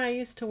Corona, I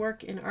used to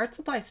work in art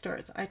supply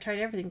stores. I tried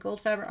everything.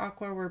 Goldfaber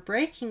Aqua were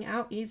breaking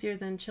out easier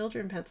than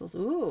children pencils.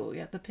 Ooh,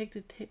 yeah, the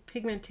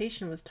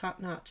pigmentation was top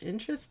notch.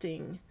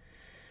 Interesting.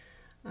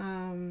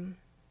 Lindsay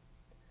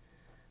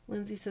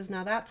says,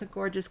 now that's a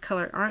gorgeous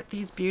color. Aren't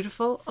these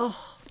beautiful?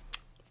 Oh,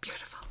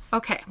 beautiful.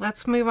 Okay,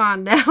 let's move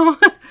on now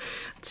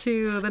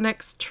to the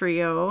next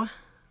trio,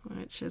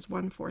 which is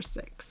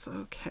 146.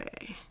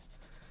 Okay.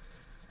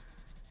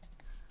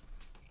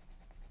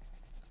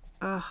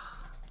 Ugh,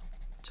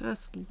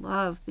 just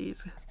love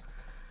these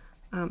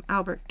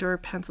Albrecht Durer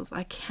pencils.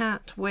 I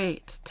can't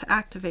wait to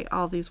activate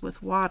all these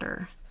with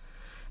water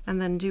and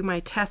then do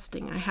my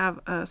testing. I have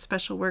a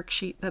special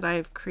worksheet that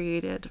I've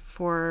created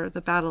for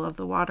the Battle of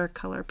the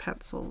Watercolor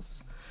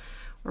Pencils,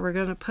 where we're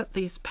going to put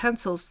these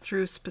pencils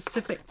through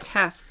specific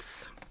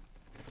tests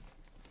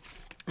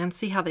and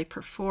see how they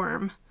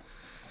perform.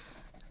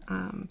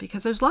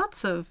 Because there's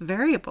lots of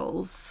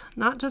variables,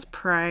 not just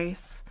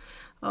price.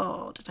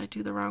 Oh, did I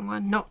do the wrong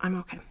one? No, I'm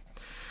okay.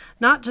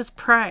 Not just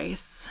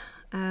price,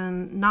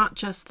 and not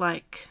just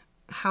like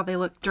how they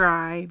look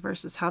dry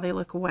versus how they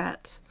look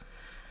wet.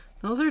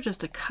 Those are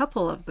just a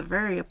couple of the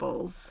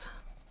variables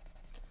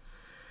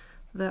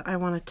that I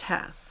want to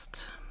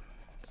test.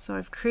 So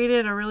I've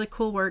created a really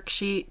cool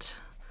worksheet,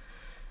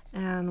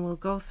 and we'll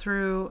go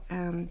through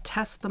and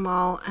test them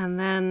all, and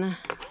then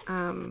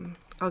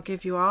I'll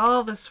give you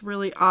all this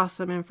really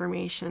awesome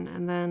information,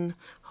 and then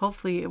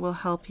hopefully it will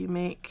help you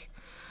make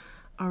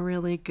a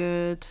really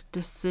good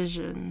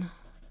decision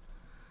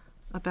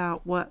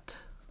about what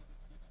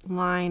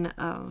line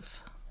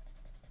of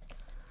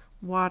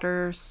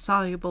water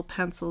soluble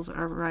pencils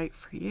are right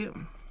for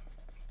you.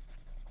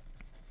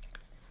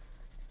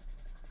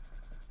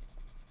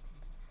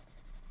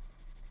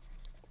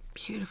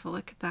 Beautiful,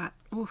 look at that.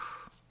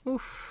 Oof,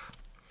 oof.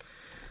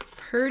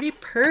 Pretty,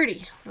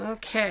 pretty.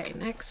 Okay,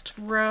 next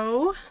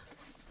row.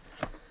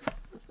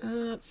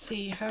 Let's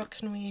see, how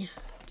can we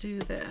do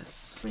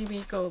this?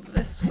 Maybe go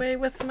this way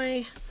with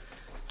my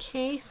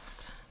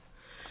case.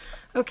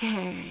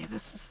 Okay,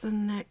 this is the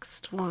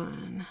next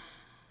one.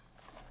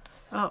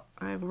 Oh,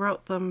 I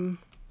wrote them.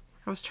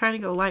 I was trying to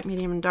go light,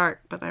 medium, and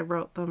dark, but I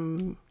wrote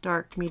them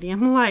dark,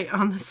 medium, light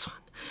on this one.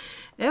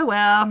 Oh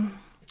well.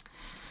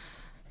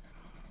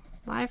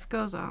 Life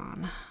goes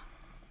on.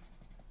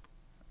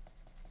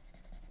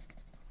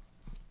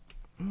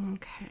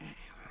 Okay.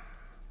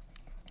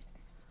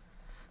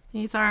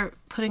 These are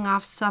putting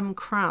off some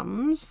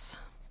crumbs,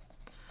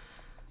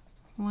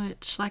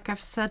 which, like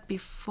I've said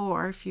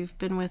before, if you've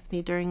been with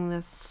me during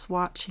this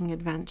swatching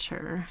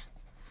adventure,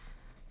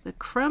 the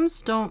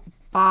crumbs don't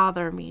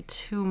bother me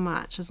too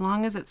much as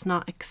long as it's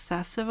not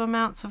excessive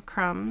amounts of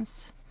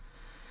crumbs,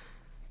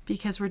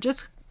 because we're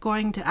just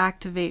going to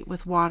activate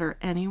with water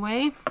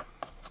anyway.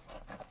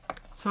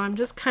 So I'm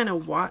just kind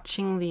of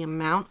watching the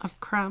amount of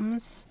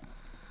crumbs.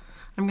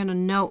 I'm going to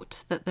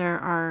note that there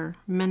are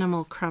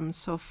minimal crumbs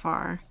so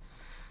far.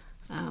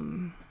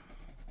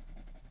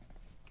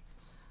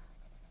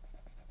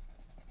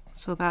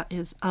 So that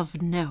is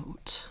of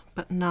note,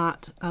 but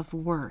not of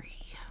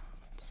worry.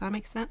 Does that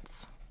make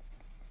sense?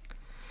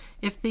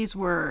 If these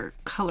were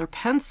color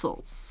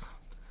pencils,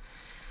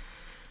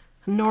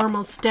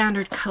 normal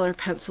standard color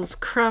pencils,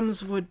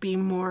 crumbs would be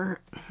more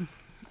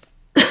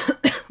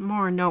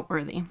more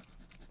noteworthy.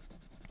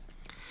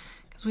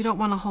 Because we don't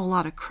want a whole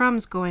lot of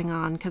crumbs going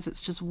on, because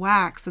it's just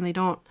wax, and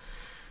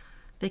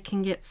they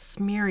can get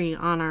smeary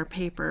on our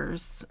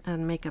papers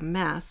and make a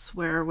mess,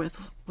 where with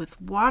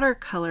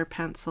watercolor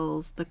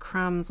pencils, the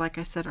crumbs, like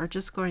I said, are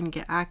just going to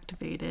get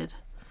activated.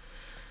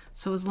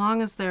 So as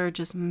long as they're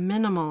just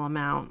minimal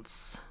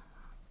amounts,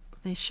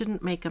 they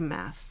shouldn't make a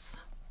mess.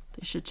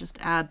 They should just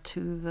add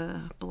to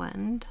the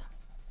blend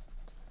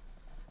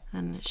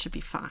and it should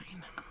be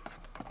fine.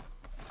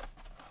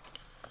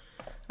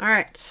 All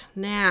right,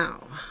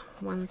 now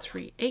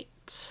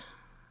 138.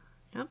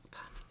 Yep.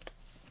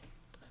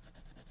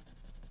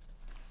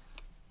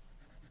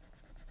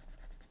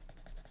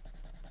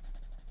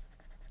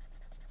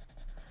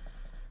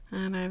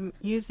 And I'm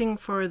using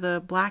for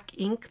the black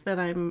ink that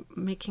I'm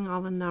making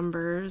all the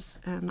numbers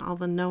and all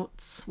the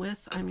notes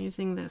with, I'm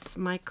using this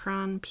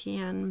Micron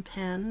PN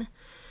pen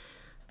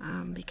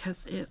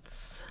because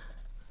it's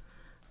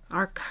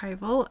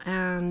archival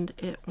and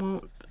it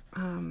won't,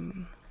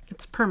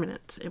 it's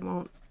permanent. It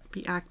won't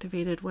be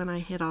activated when I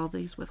hit all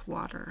these with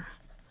water.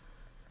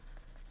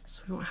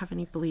 So we won't have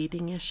any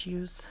bleeding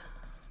issues.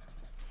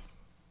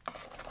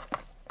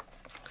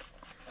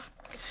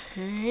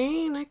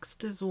 Okay,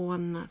 next is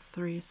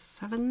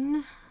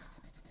 137.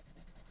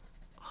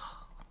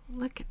 Oh,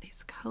 look at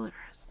these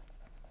colors.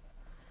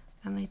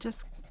 And they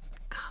just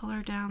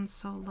color down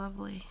so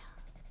lovely.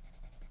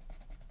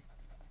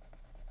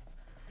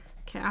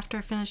 Okay, after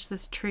I finish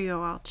this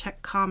trio, I'll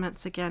check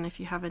comments again if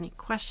you have any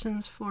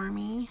questions for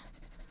me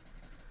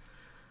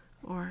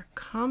or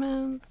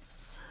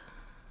comments.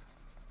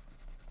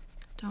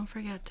 Don't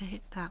forget to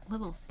hit that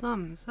little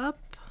thumbs up.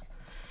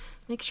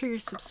 Make sure you're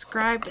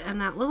subscribed, and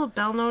that little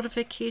bell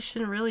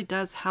notification really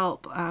does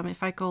help.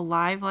 If I go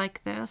live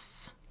like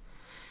this,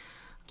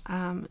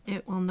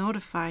 it will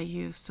notify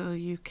you so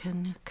you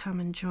can come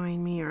and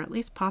join me, or at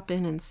least pop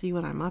in and see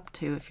what I'm up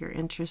to if you're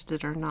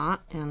interested or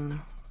not in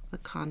the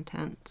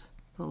content,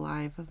 the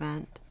live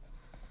event.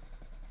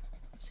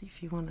 See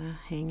if you want to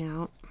hang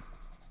out.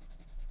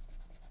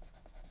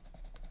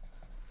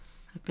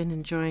 I've been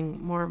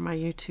enjoying more of my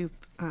YouTube,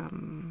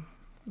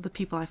 the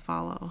people I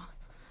follow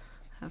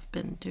have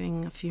been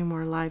doing a few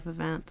more live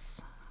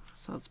events,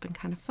 so it's been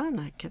kind of fun.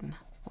 I can,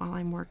 while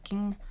I'm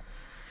working,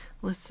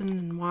 listen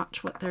and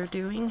watch what they're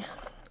doing.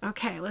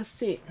 Okay, let's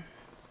see.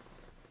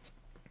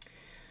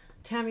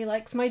 Tammy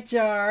likes my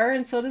jar,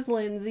 and so does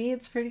Lindsay.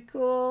 It's pretty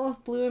cool.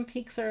 Blue and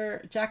pinks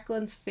are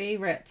Jacqueline's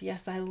favorite.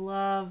 Yes, I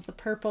love the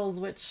purples,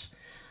 which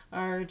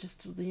are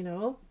just, you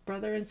know,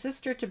 brother and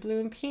sister to blue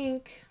and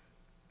pink.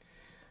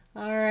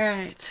 All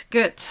right,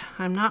 good.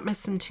 I'm not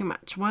missing too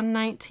much.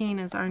 119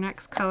 is our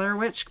next color,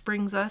 which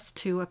brings us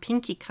to a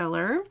pinky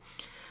color,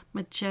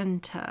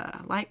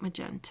 magenta, light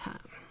magenta.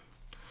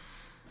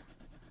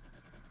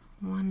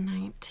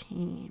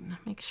 119.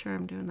 Make sure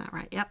I'm doing that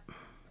right. Yep.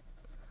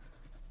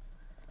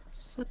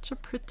 Such a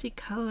pretty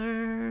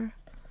color.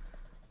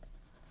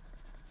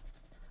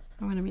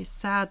 I'm going to be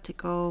sad to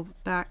go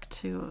back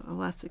to a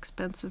less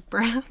expensive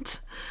brand.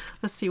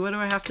 Let's see, what do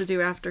I have to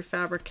do after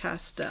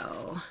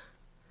Faber-Castell?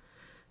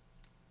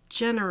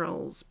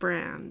 General's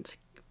brand,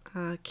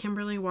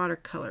 Kimberly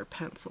Watercolor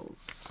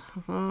Pencils.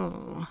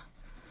 Oh,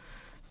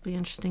 be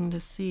interesting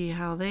to see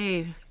how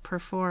they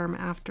perform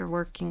after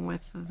working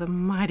with the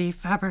mighty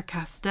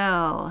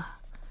Faber-Castell.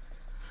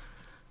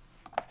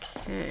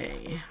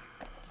 Okay.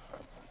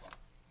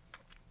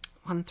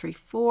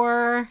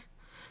 134.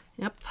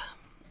 Yep.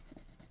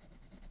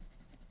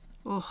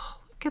 Oh,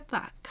 look at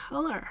that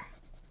color.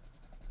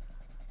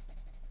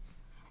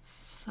 It's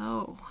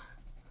so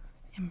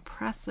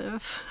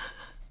impressive.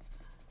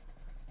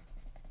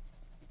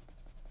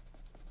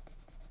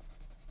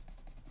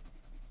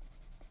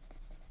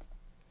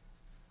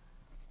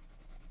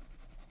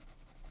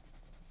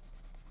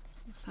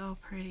 So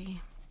pretty.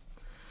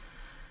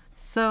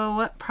 So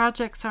what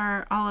projects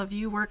are all of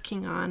you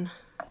working on?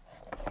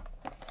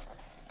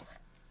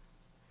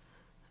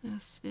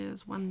 This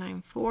is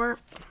 194.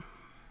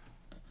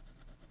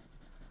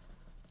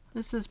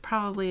 This is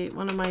probably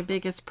one of my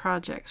biggest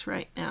projects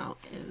right now,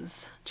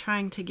 is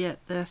trying to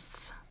get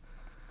this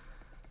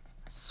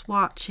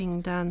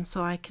swatching done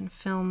so I can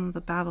film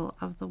the Battle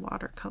of the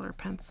Watercolor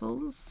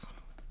Pencils.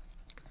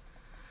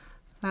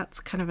 That's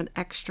kind of an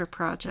extra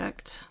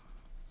project.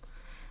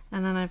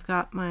 And then I've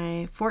got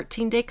my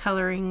 14-day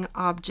coloring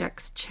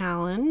objects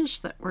challenge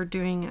that we're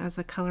doing as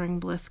a Coloring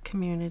Bliss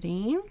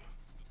community.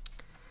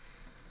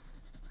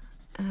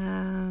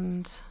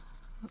 And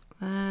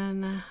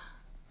then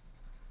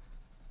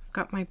I've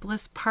got my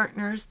Bliss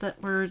partners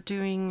that we're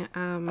doing,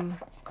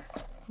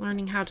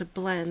 learning how to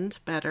blend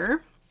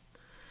better.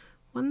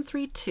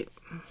 132.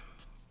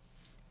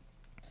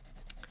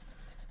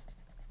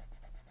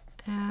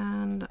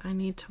 And I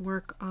need to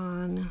work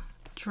on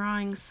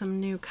drawing some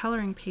new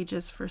coloring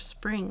pages for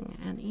spring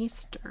and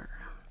Easter.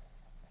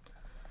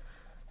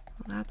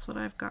 Well, that's what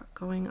I've got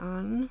going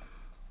on.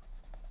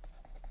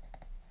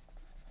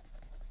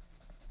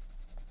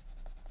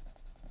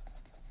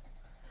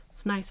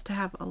 It's nice to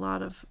have a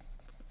lot of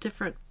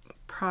different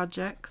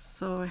projects,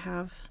 so I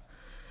have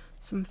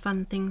some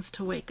fun things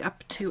to wake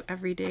up to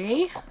every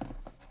day.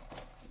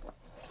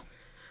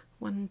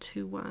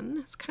 121.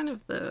 It's kind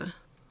of the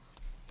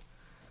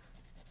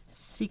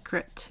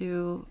secret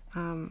to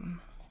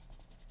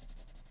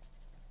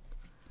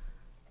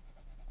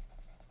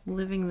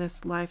living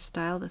this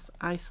lifestyle, this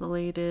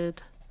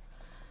isolated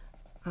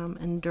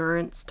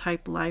endurance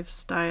type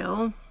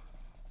lifestyle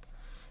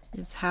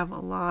is have a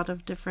lot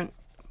of different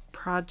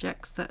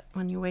projects that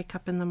when you wake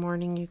up in the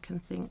morning you can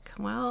think,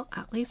 well,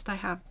 at least I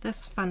have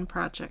this fun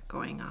project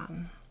going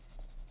on.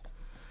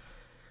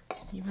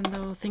 Even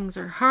though things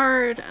are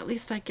hard, at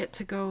least I get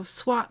to go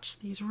swatch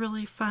these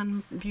really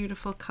fun,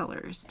 beautiful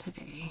colors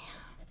today.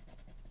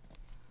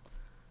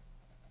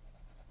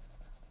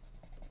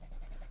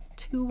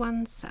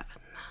 217.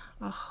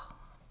 Oh,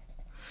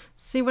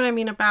 see what I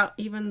mean about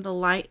even the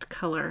light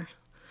color?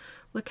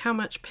 Look how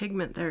much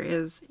pigment there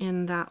is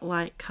in that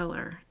light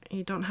color.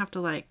 You don't have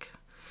to like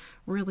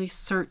really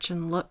search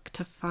and look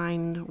to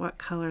find what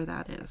color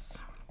that is.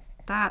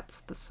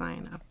 That's the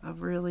sign of a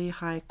really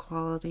high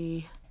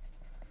quality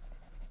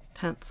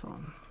pencil.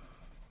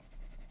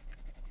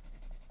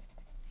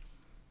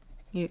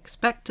 You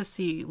expect to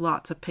see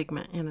lots of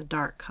pigment in a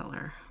dark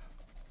color.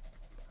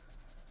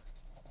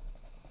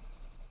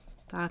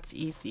 That's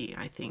easy,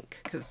 I think,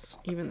 because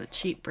even the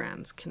cheap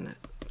brands can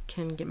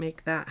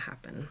make that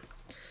happen.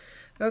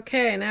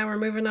 Okay, now we're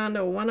moving on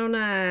to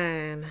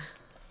 109.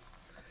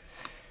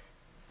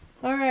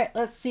 All right,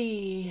 let's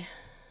see.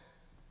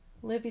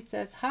 Libby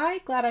says, hi,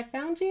 glad I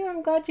found you.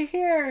 I'm glad you're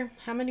here.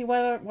 How many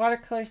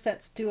watercolor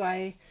sets do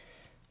I...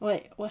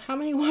 Wait, well, how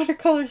many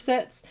watercolor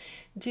sets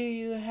do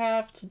you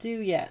have to do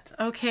yet?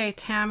 Okay,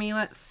 Tammy,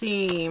 let's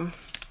see.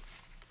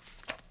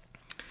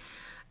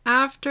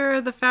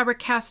 After the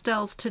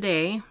Faber-Castells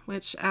today,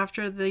 which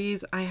after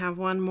these I have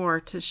one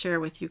more to share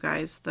with you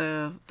guys,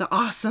 the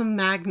awesome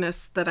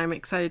Magnus that I'm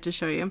excited to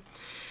show you.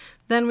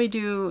 Then we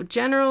do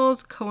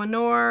Generals,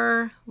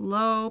 Koh-i-Noor,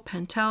 Low,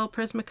 Pentel,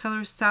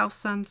 Prismacolor, South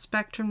Sun,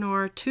 Spectrum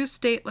Noir, 2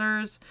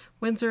 Staatlers,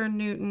 Winsor &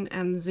 Newton,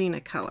 and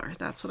Xenicolor.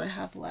 That's what I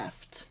have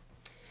left.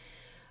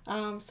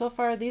 So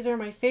far, these are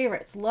my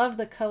favorites. Love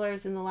the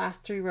colors in the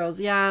last 3 rows.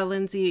 Yeah,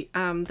 Lindsay,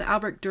 the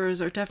Albrecht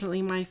Durers are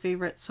definitely my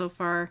favorites so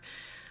far.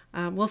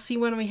 We'll see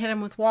when we hit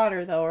them with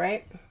water, though,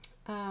 right?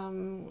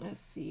 Let's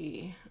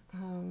see.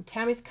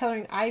 Tammy's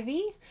coloring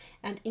Ivy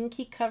and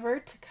Inky cover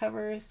to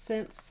cover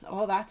since...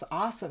 Oh, that's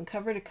awesome.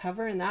 Cover to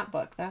cover in that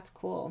book. That's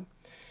cool.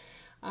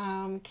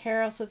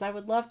 Carol says, I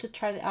would love to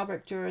try the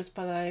Albrecht Durers,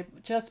 but I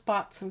just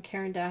bought some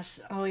Caran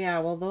d'Ache. Oh yeah,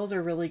 well those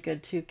are really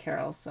good too,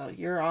 Carol. So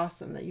you're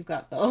awesome that you've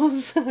got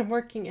those. I'm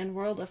working in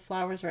World of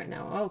Flowers right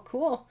now. Oh,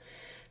 cool.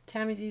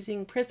 Tammy's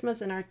using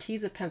Prismas and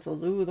Arteza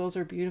pencils. Ooh, those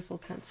are beautiful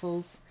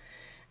pencils.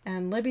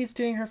 And Libby's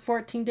doing her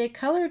 14-day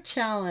color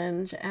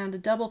challenge and a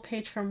double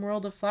page from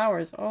World of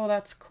Flowers. Oh,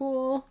 that's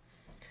cool.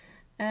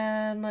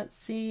 And let's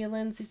see,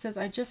 Lindsay says,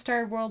 I just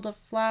started World of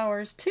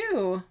Flowers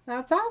too.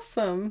 That's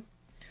awesome.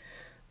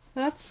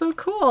 That's so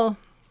cool.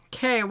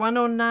 Okay,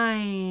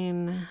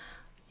 109.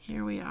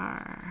 Here we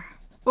are.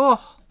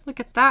 Oh, look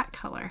at that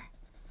color.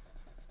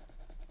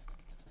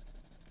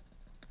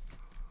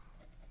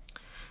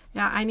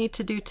 Yeah, I need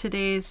to do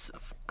today's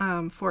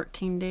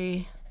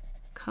 14-day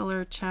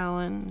color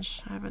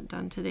challenge. I haven't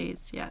done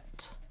today's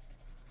yet.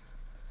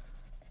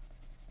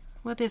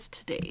 What is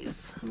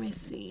today's? Let me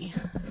see.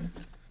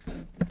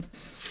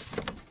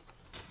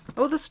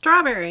 Oh, the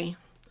strawberry.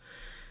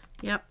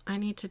 Yep, I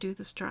need to do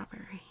the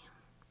strawberry.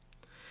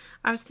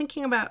 I was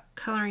thinking about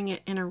coloring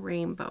it in a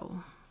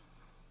rainbow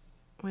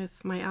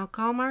with my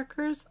alcohol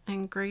markers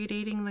and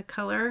gradating the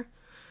color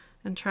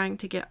and trying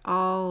to get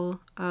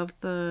all of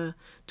the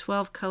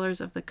 12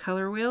 colors of the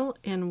color wheel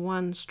in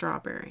one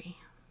strawberry.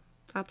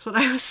 That's what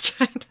I was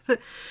trying to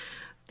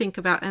think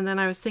about. And then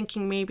I was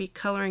thinking maybe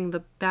coloring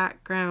the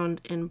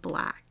background in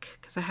black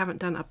because I haven't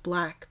done a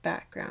black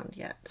background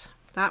yet.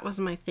 That was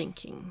my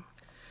thinking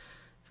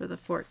for the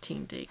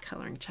 14-day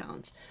coloring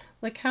challenge.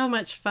 Look how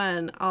much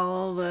fun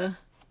all the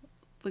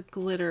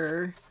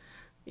glitter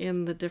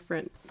in the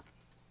different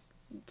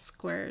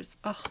squares.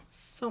 Oh,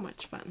 so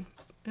much fun.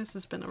 This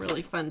has been a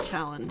really fun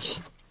challenge.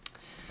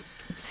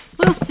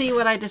 We'll see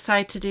what I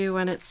decide to do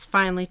when it's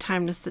finally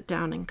time to sit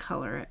down and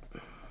color it.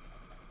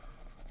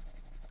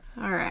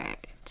 All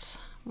right,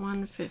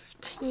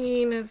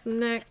 115 is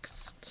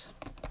next.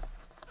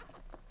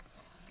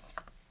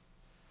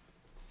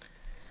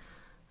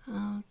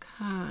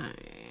 Okay.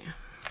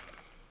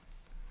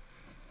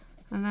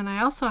 And then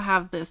I also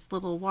have this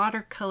little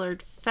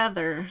watercolored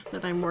feather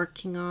that I'm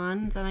working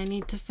on that I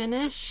need to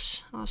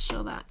finish. I'll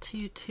show that to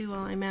you too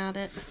while I'm at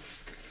it.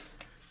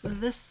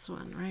 This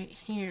one right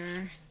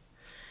here.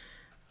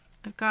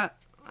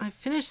 I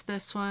finished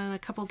this one a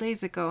couple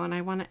days ago and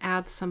I want to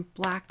add some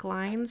black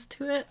lines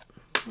to it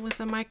with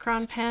a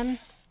micron pen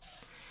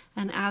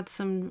and add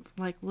some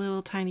like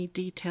little tiny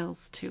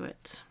details to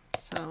it.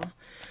 So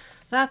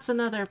that's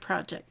another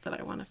project that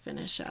I want to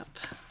finish up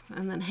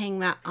and then hang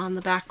that on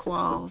the back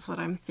wall is what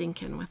I'm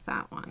thinking with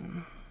that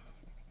one.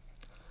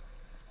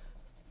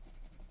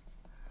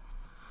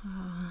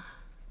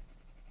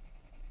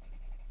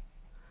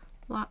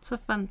 Lots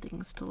of fun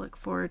things to look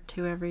forward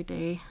to every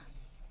day.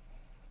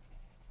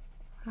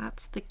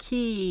 That's the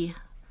key.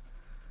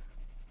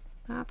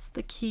 That's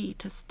the key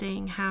to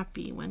staying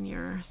happy when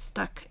you're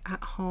stuck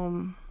at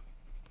home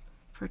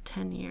for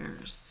 10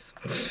 years.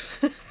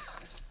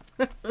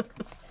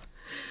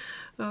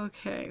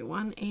 Okay,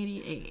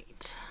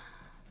 188.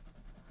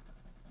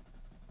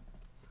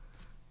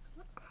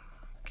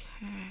 Okay.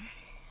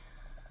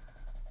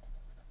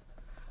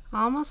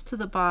 Almost to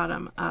the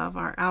bottom of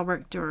our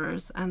Albrecht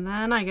Durers, and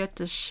then I get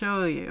to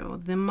show you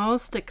the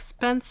most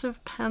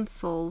expensive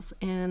pencils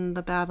in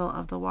the battle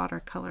of the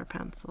watercolor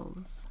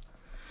pencils.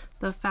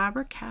 The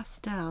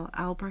Faber-Castell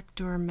Albrecht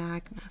Durer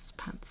Magnus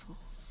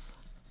pencils.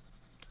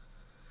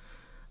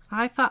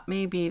 I thought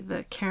maybe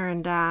the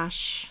Caran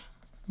d'Ache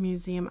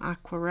Museum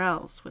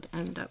Aquarelles would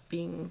end up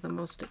being the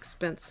most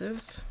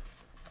expensive.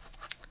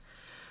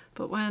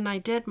 But when I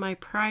did my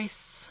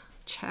price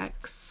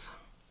checks,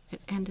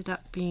 it ended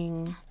up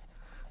being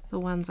the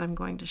ones I'm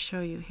going to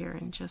show you here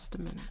in just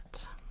a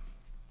minute.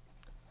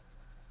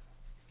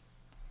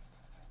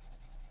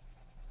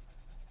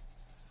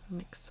 I'm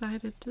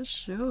excited to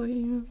show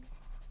you.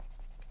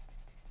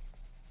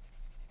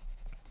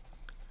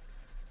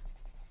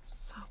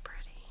 So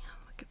pretty.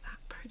 Look at that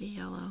pretty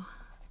yellow.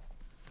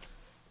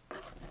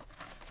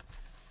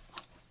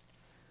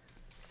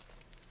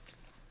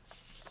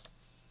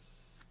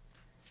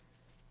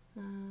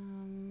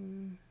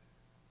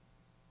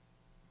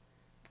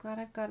 Glad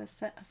I've got a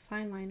set of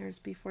fine liners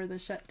before the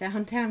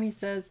shutdown. Tammy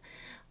says,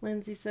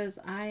 Lindsay says,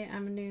 I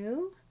am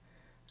new.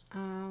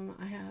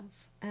 I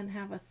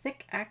have a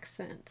thick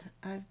accent.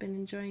 I've been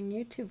enjoying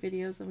YouTube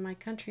videos of my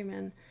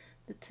countrymen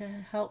to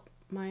help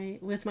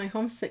with my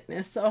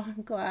homesickness, so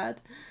I'm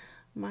glad.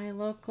 My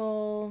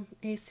local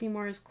AC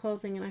Moore is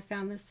closing, and I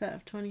found this set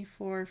of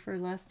 24 for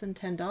less than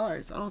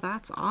 $10. Oh,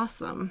 that's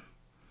awesome.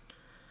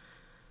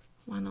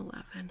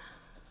 111.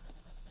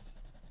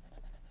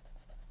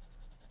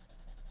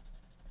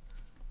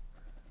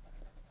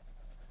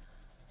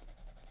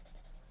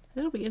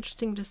 It'll be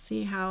interesting to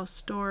see how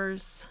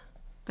stores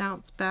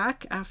bounce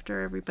back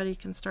after everybody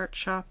can start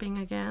shopping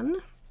again.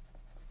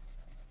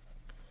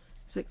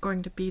 Is it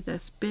going to be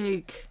this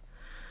big,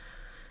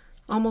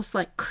 almost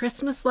like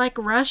Christmas-like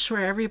rush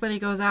where everybody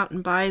goes out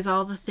and buys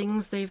all the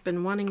things they've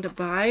been wanting to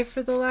buy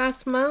for the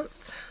last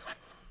month?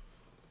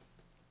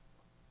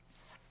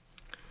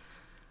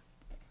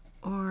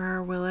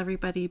 Or will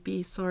everybody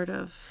be sort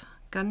of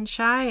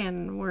gun-shy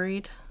and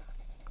worried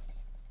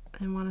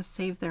and want to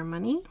save their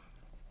money?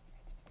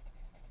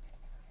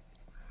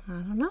 I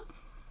don't know.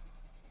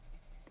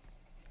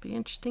 Be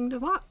interesting to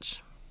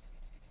watch.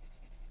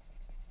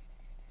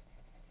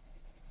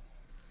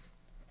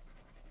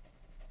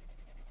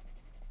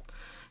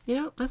 You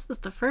know, this is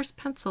the first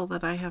pencil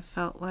that I have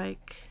felt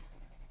like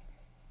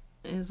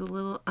is a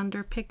little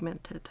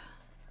underpigmented,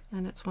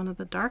 and it's one of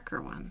the darker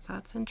ones.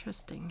 That's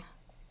interesting.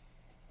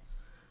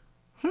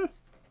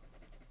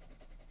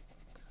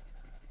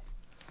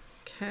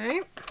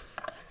 Okay.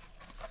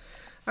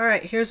 All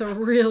right, here's a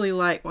really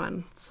light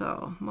one,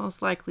 so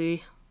most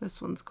likely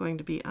this one's going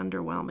to be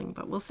underwhelming,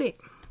 but we'll see.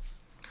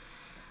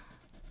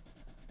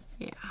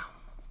 Yeah,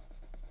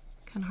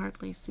 can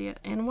hardly see it.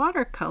 In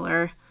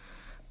watercolor,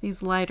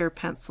 these lighter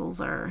pencils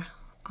are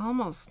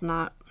almost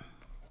not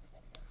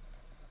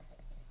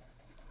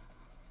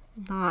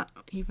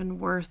even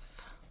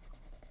worth,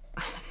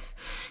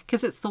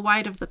 because it's the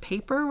white of the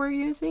paper we're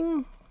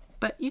using,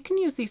 but you can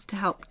use these to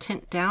help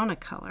tint down a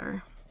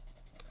color.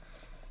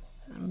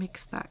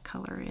 Mix that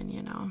color in,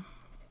 you know.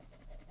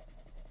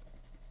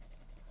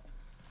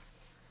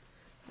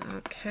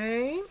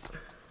 Okay,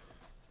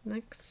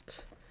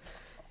 next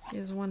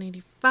is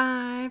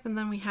 185, and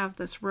then we have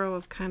this row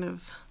of kind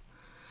of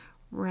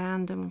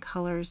random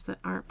colors that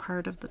aren't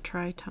part of the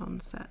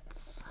tritone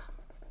sets.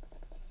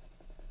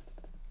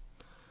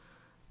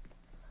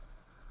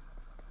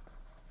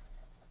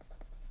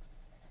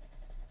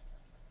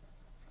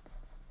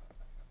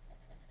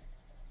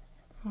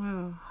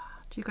 Whoa,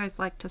 do you guys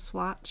like to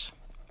swatch?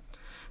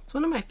 It's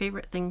one of my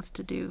favorite things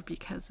to do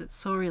because it's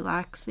so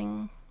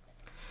relaxing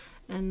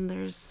and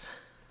there's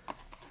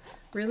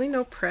really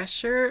no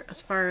pressure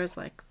as far as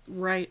like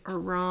right or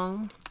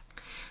wrong,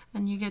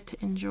 and you get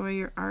to enjoy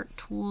your art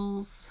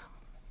tools.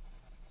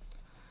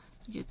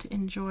 You get to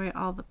enjoy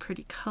all the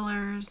pretty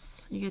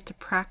colors. You get to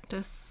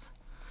practice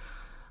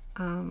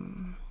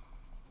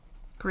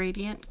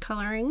gradient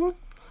coloring.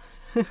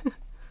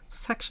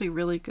 It's actually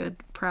really good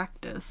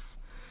practice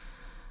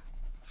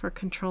for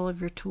control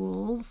of your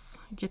tools.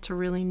 You get to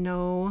really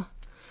know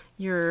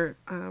your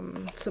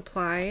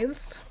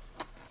supplies.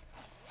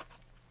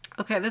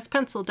 Okay, this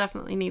pencil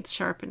definitely needs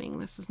sharpening.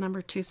 This is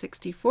number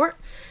 264,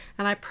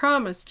 and I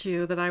promised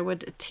you that I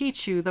would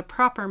teach you the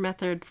proper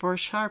method for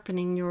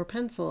sharpening your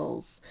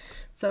pencils.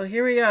 So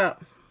here we go.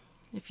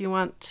 If you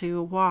want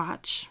to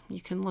watch,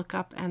 you can look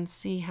up and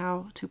see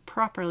how to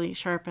properly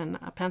sharpen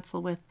a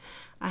pencil with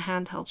a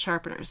handheld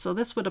sharpener. So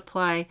this would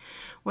apply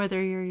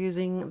whether you're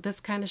using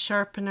this kind of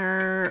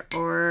sharpener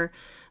or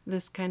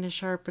this kind of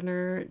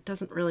sharpener. It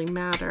doesn't really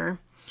matter.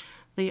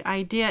 The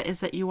idea is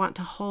that you want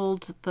to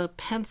hold the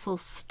pencil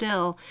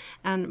still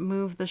and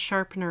move the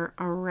sharpener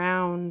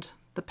around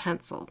the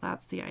pencil.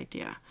 That's the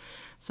idea.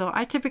 So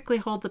I typically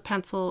hold the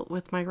pencil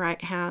with my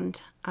right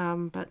hand,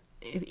 but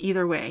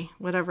either way,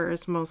 whatever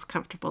is most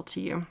comfortable to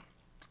you.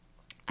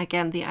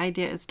 Again, the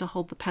idea is to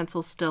hold the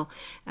pencil still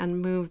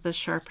and move the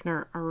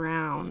sharpener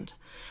around.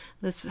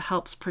 This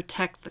helps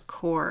protect the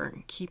core,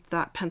 keep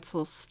that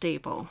pencil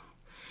stable,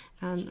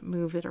 and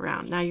move it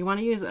around. Now you want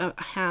to use a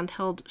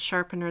handheld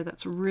sharpener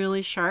that's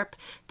really sharp.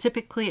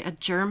 Typically a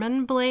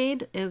German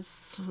blade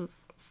is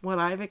what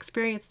I've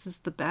experienced is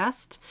the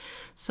best.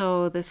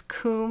 So this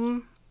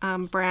Coom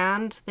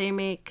brand, they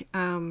make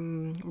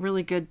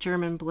really good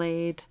German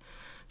blade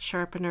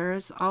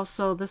sharpeners.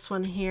 Also, this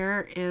one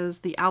here is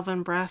the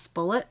Alvin Brass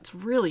Bullet. It's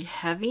really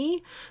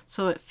heavy,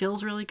 so it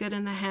feels really good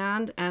in the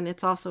hand, and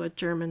it's also a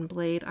German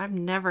blade. I've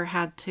never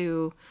had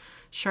to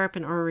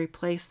sharpen or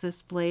replace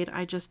this blade.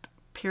 I just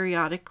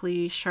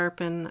periodically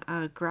sharpen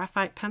a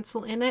graphite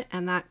pencil in it,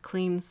 and that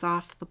cleans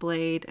off the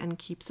blade and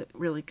keeps it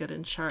really good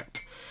and sharp.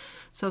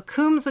 So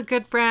Coom's a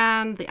good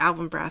brand, the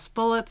Alvin Brass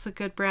Bullet's a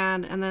good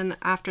brand, and then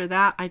after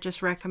that I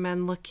just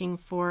recommend looking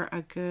for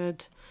a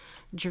good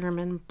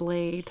German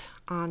blade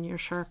on your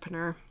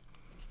sharpener.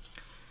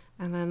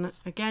 And then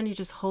again, you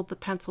just hold the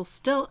pencil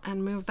still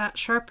and move that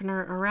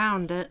sharpener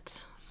around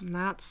it, and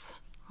that's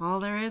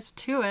all there is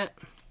to it.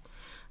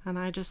 And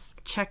I just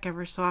check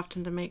ever so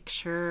often to make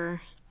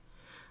sure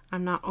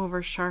I'm not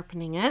over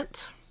sharpening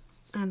it.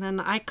 And then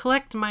I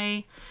collect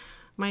my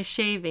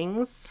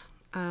shavings.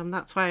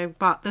 That's why I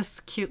bought this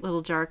cute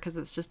little jar, because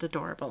it's just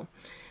adorable.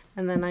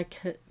 And then I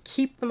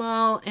keep them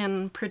all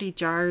in pretty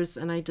jars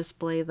and I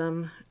display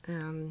them.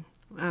 And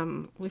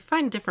we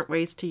find different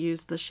ways to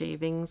use the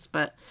shavings,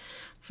 but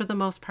for the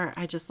most part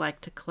I just like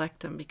to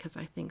collect them because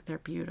I think they're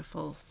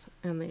beautiful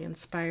and they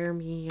inspire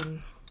me.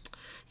 And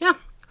yeah,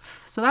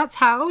 so that's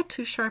how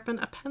to sharpen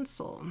a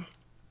pencil.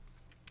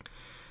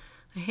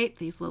 I hate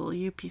these little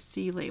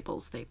UPC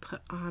labels they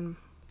put on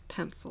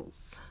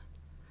pencils.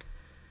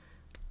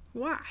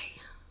 Why?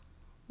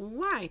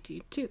 Why do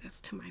you do this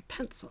to my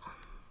pencil?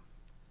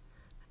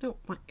 I don't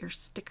want your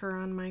sticker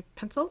on my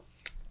pencil.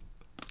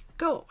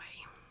 Go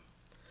away.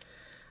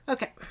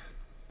 Okay.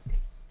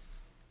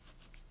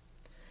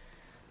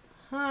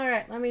 All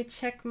right, let me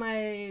check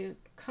my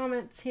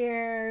comments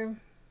here.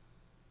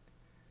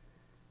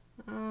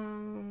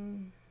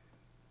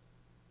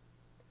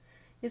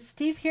 Is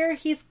Steve here?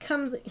 He's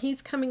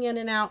coming in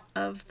and out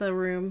of the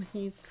room.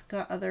 He's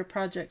got other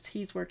projects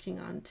he's working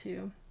on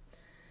too.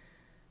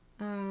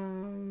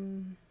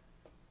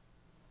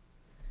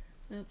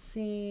 Let's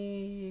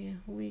see.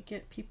 We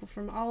get people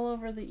from all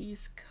over the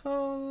East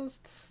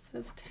Coast,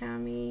 says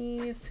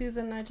Tammy.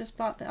 Susan, I just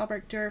bought the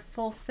Albrecht Durer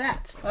full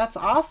set. That's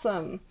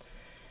awesome.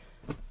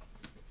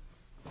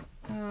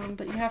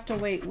 But you have to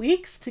wait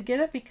weeks to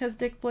get it because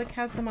Dick Blick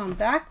has them on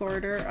back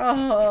order.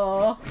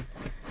 Oh,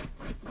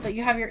 but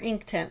you have your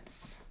ink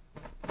tints.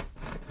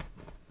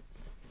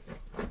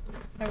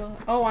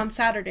 Oh, on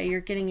Saturday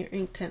you're getting your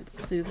ink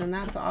tints, Susan.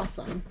 That's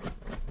awesome.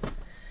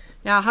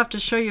 Yeah, I'll have to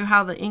show you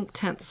how the ink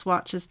tint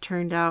swatches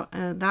turned out,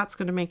 and that's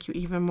going to make you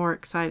even more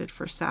excited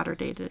for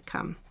Saturday to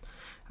come.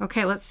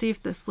 Okay, let's see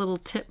if this little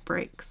tip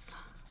breaks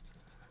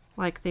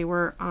like they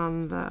were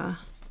on the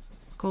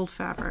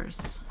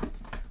Goldfabers.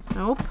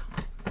 Nope.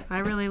 I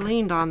really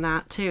leaned on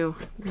that too.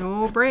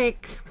 No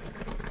break.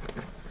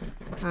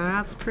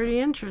 That's pretty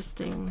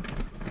interesting.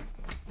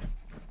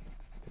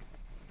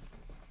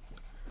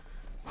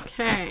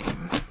 Okay.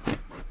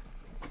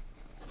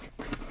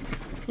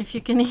 If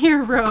you can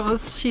hear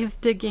Rose, she's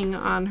digging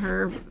on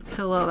her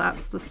pillow.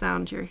 That's the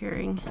sound you're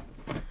hearing.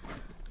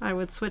 I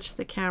would switch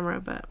the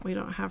camera, but we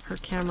don't have her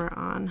camera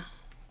on.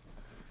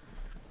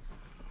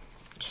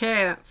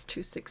 Okay, that's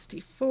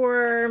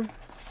 264.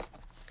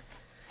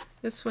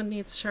 This one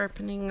needs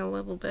sharpening a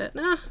little bit.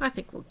 Nah, I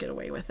think we'll get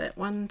away with it.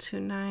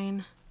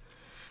 129.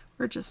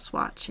 We're just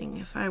swatching.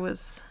 If I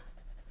was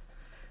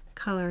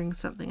coloring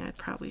something, I'd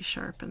probably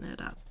sharpen it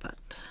up,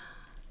 but...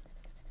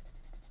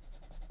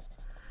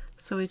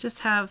 So we just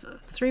have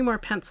 3 more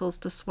pencils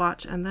to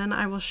swatch, and then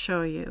I will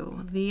show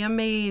you the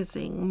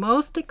amazing,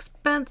 most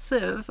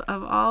expensive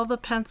of all the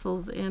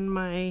pencils in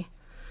my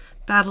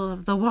Battle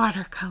of the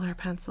Watercolor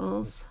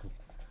Pencils.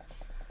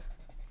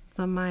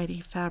 The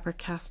mighty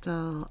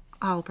Faber-Castell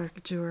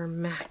Albrecht Durer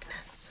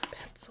Magnus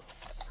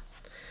pencils.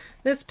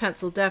 This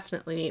pencil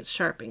definitely needs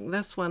sharpening.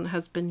 This one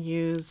has been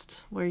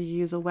used where you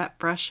use a wet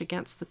brush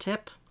against the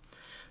tip.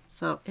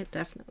 So it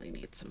definitely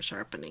needs some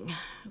sharpening.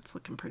 It's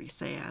looking pretty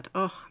sad.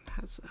 Oh, it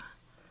has a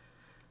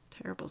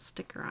terrible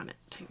sticker on it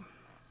too.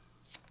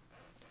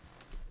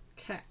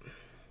 Okay.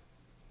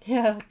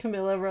 Yeah,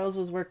 Camilla Rose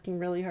was working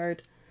really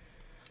hard.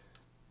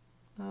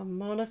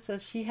 Mona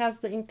says she has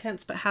the ink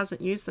tints but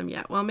hasn't used them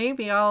yet. Well,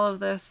 maybe all of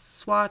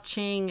this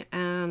swatching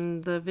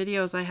and the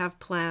videos I have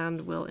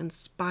planned will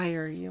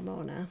inspire you,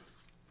 Mona.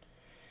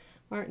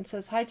 Martin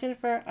says, hi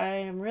Jennifer, I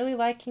am really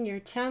liking your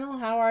channel.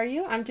 How are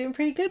you? I'm doing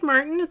pretty good,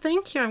 Martin.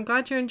 Thank you. I'm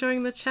glad you're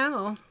enjoying the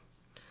channel.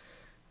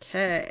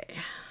 Okay.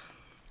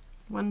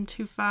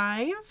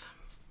 125.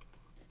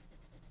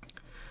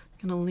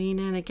 I'm going to lean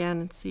in again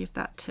and see if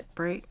that tip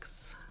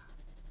breaks.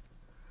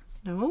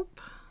 Nope.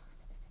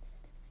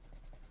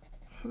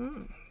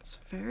 It's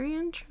very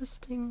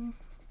interesting.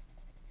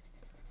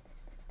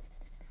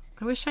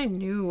 I wish I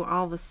knew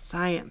all the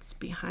science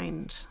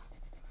behind,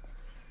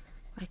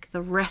 like,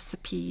 the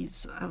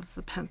recipes of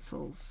the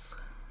pencils.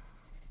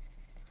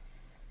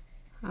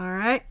 All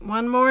right,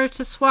 one more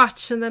to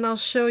swatch and then I'll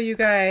show you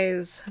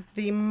guys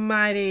the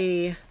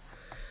mighty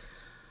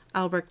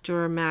Albrecht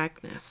Durer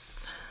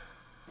Magnus.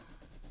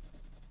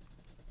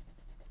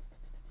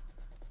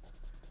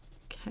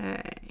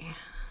 Okay.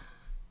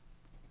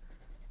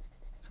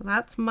 So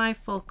that's my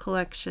full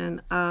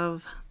collection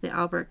of the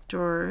Albrecht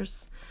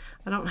Durers.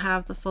 I don't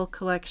have the full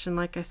collection,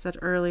 like I said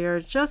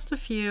earlier, just a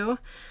few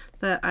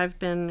that I've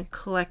been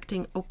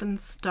collecting open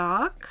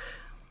stock.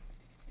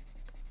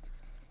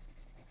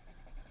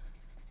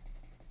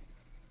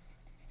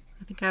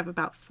 I think I have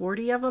about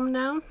 40 of them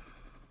now.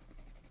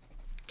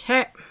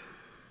 Okay.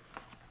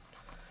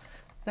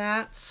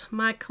 That's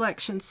my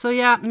collection. So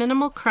yeah,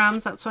 minimal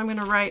crumbs. That's what I'm going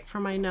to write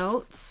for my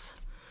notes.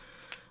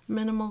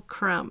 Minimal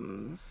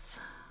crumbs.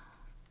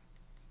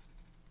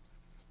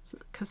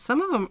 Because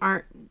some of them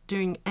aren't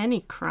doing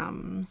any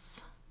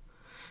crumbs.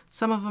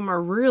 Some of them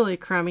are really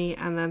crummy,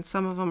 and then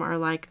some of them are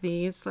like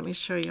these. Let me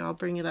show you. I'll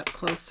bring it up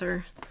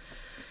closer.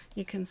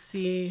 You can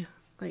see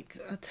like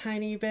a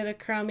tiny bit of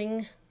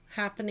crumbing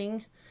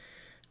happening,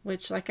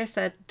 which, like I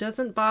said,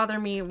 doesn't bother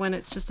me when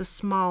it's just a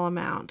small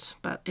amount,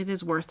 but it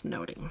is worth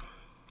noting.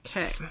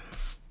 Okay.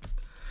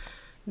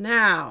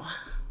 Now,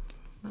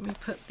 let me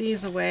put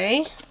these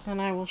away,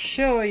 and I will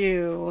show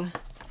you.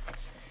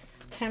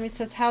 Tammy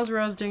says, how's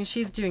Rose doing?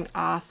 She's doing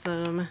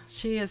awesome.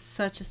 She is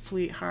such a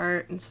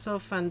sweetheart and so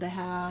fun to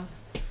have.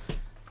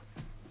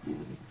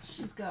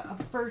 She's got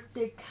a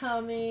birthday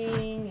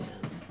coming. And,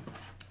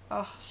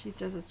 oh, she's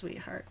just a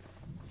sweetheart.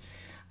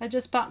 I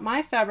just bought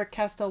my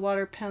Faber-Castell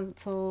water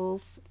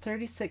pencils,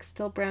 36,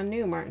 still brand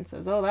new, Martin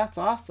says. Oh, that's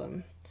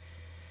awesome.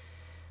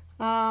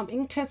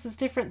 Inktense is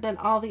different than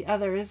all the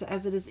others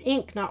as it is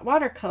ink, not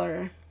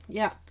watercolor.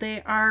 Yeah,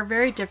 they are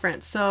very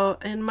different. So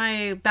in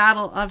my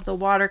battle of the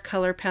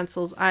watercolor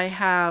pencils, I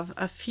have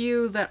a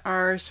few that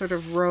are sort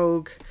of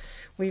rogue.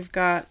 We've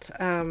got,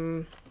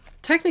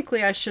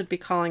 technically I should be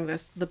calling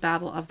this the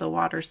battle of the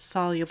water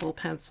soluble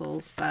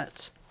pencils,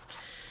 but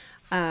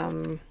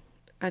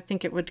I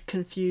think it would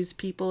confuse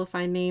people if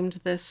I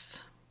named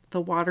this the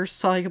water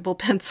soluble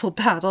pencil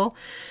battle.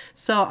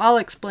 So I'll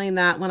explain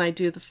that when I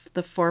do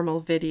the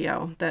formal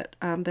video, that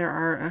there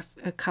are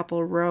a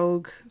couple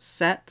rogue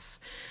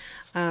sets.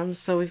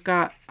 So we've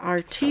got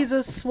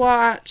Arteza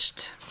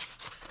swatched,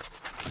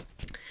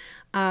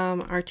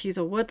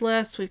 Arteza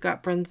woodless, we've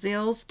got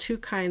Bronzils, 2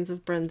 kinds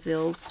of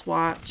Bronzils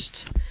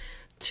swatched,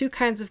 2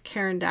 kinds of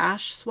Caran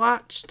d'Ache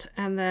swatched,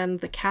 and then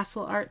the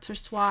Castle Arts are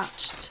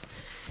swatched,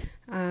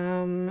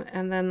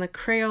 and then the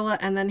Crayola,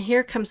 and then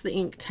here comes the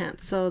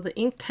Inktense. So the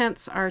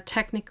Inktense are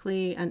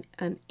technically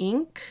an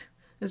ink,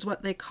 is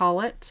what they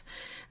call it,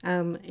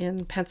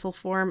 in pencil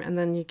form, and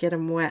then you get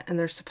them wet, and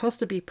they're supposed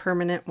to be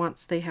permanent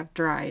once they have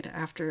dried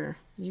after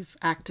you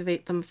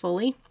activate them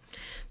fully.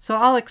 So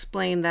I'll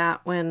explain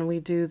that when we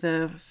do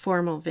the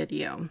formal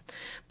video.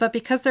 But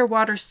because they're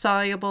water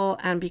soluble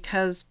and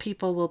because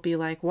people will be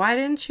like, why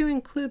didn't you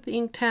include the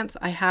Inktense?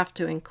 I have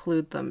to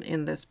include them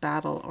in this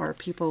battle, or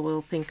people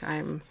will think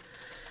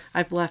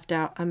I've left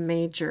out a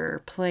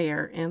major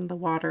player in the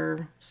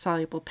water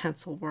soluble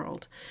pencil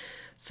world.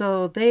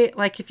 So they,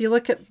 like, if you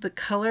look at the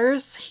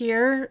colors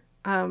here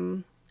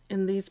in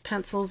these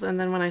pencils, and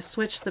then when I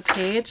switch the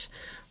page,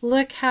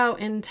 look how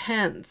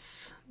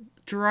intense,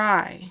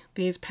 dry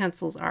these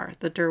pencils are,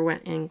 the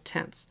Derwent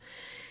Inktense.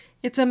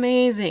 It's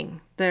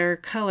amazing. Their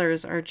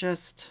colors are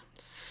just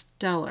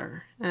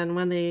stellar, and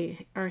when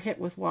they are hit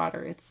with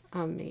water, it's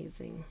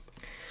amazing.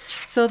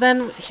 So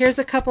then here's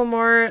a couple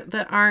more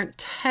that aren't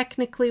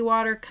technically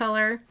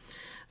watercolor.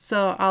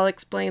 So I'll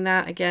explain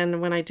that again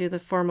when I do the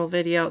formal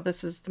video.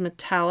 This is the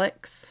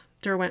metallics,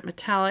 Derwent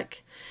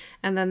Metallic,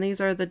 and then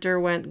these are the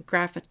Derwent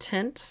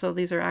Graphitint. So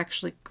these are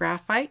actually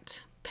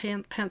graphite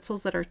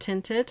pencils that are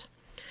tinted.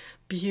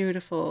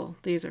 Beautiful.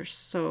 These are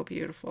so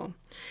beautiful.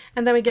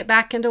 And then we get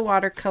back into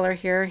watercolor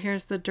here.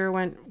 Here's the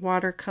Derwent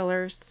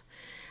watercolors.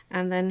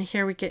 And then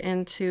here we get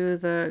into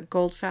the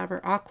Goldfaber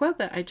Aqua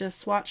that I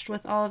just swatched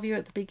with all of you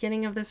at the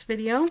beginning of this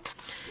video.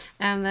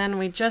 And then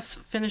we just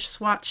finished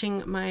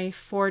swatching my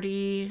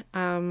 40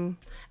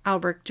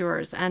 Albrecht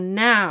Durers. And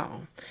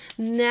now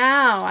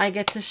I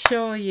get to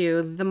show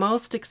you the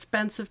most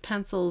expensive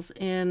pencils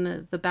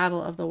in the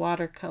battle of the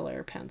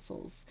watercolor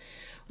pencils,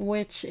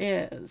 which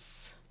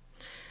is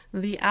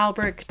the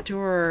Albrecht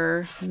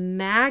Durer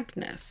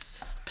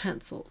Magnus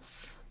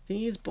pencils.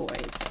 These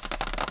boys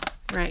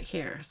right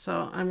here.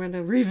 So I'm going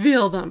to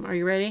reveal them. Are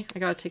you ready? I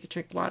got to take a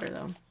drink of water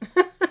though.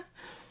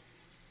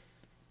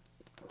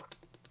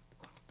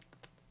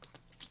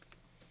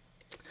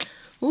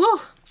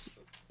 Woo!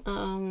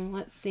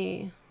 Let's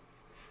see.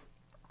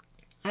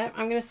 I'm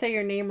going to say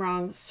your name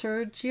wrong.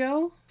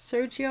 Sergio.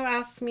 Sergio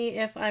asked me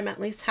if I'm at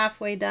least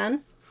halfway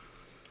done.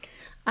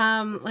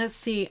 Let's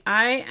see.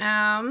 I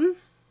am,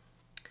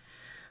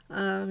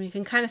 you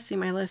can kind of see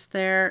my list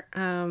there.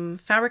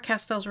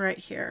 Faber-Castell's right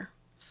here.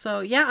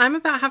 So yeah, I'm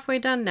about halfway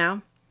done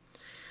now.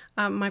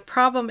 My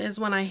problem is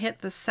when I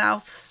hit the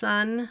South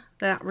Sun,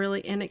 that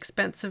really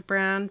inexpensive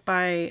brand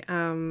by,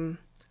 I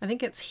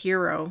think it's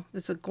Hero.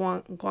 It's a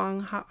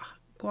Guanghui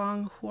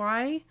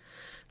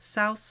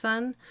South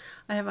Sun.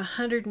 I have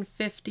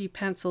 150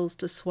 pencils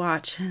to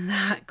swatch in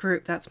that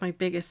group. That's my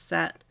biggest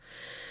set.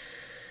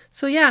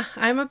 So yeah,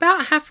 I'm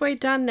about halfway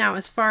done now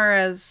as far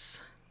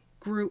as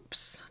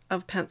groups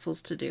of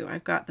pencils to do.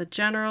 I've got the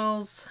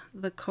Generals,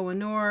 the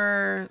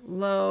Koh-i-Noor,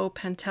 Low,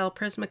 Pentel,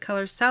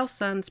 Prismacolor, South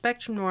Sun,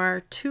 Spectrum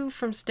Noir, 2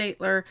 from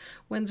Staedtler,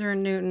 Winsor &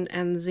 Newton,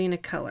 and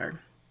Xenicolor.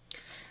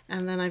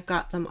 And then I've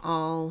got them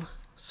all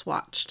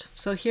swatched.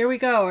 So here we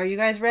go. Are you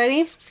guys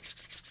ready?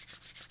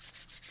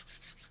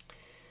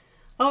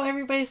 Oh,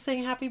 everybody's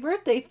saying happy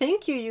birthday.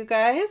 Thank you, you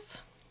guys.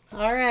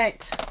 All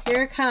right,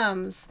 here it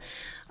comes.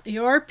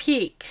 Your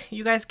peek.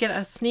 You guys get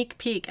a sneak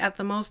peek at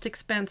the most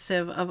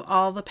expensive of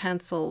all the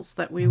pencils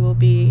that we will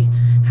be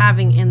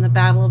having in the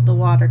Battle of the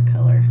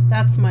Watercolor.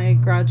 That's my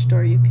garage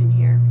door you can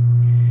hear.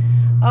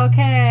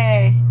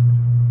 Okay.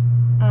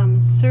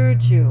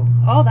 Sergio.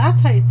 Oh,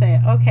 that's how you say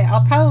it. Okay,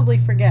 I'll probably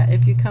forget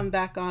if you come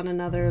back on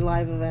another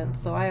live event,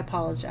 so I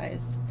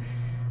apologize.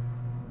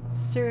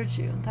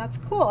 Sergio. That's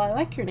cool. I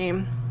like your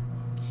name.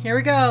 Here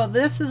we go.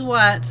 This is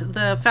what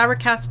the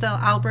Faber-Castell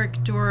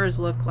Albrecht Durers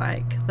look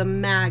like. The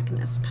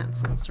Magnus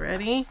pencils.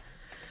 Ready?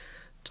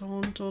 Dun,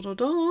 dun, dun,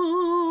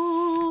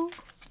 dun.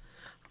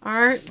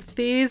 Aren't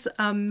these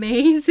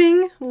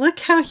amazing? Look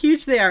how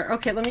huge they are.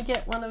 Okay, let me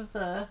get one of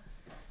the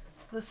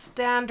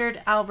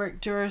standard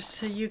Albrecht Durers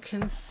so you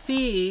can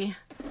see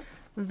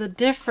the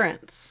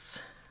difference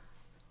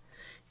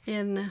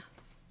in...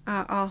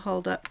 I'll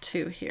hold up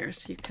 2 here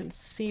so you can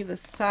see the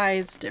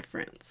size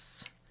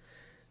difference.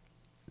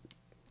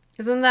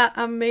 Isn't that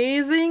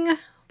amazing?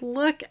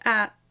 Look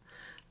at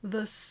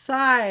the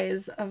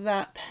size of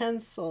that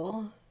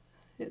pencil.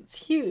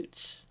 It's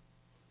huge.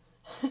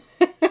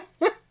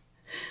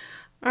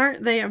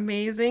 Aren't they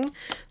amazing?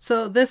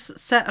 So this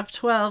set of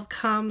 12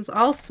 comes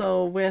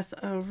also with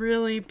a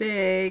really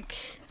big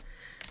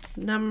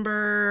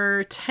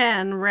number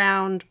 10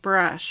 round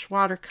brush,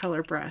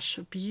 watercolor brush.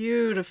 A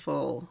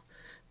beautiful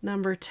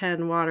number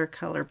 10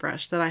 watercolor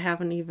brush that I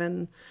haven't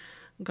even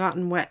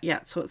gotten wet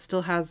yet. So it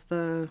still has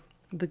the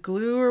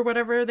glue or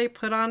whatever they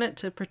put on it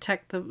to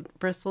protect the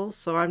bristles,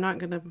 so I'm not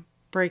going to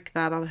break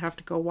that. I'll have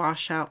to go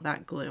wash out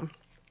that glue.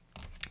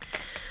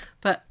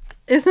 But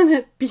isn't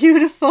it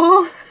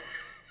beautiful?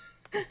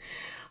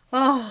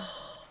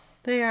 Oh,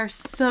 they are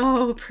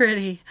so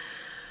pretty.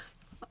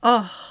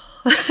 Oh.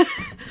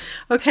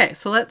 Okay,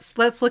 so let's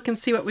look and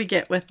see what we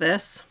get with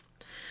this.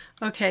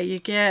 Okay, you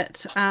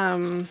get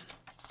it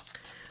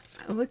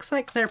looks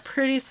like they're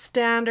pretty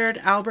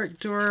standard Albrecht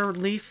Durer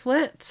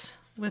leaflet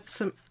with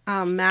some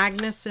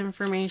Magnus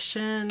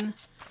information,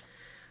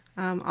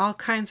 all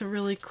kinds of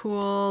really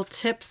cool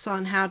tips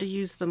on how to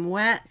use them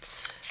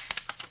wet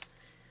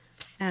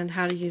and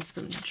how to use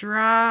them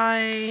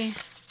dry,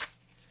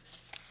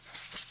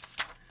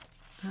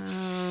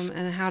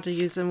 and how to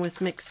use them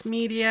with mixed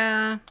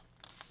media.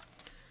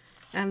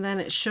 And then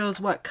it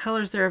shows what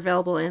colors they're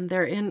available in.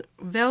 They're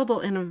available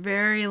in a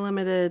very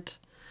limited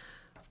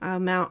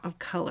amount of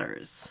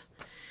colors.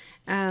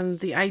 And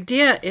the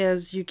idea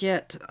is you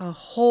get a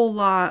whole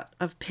lot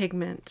of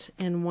pigment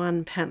in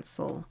one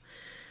pencil.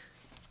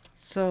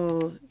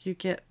 So you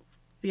get,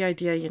 the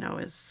idea, you know,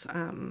 is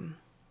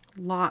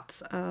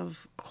lots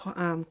of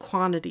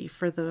quantity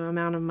for the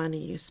amount of money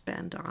you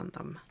spend on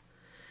them.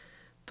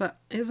 But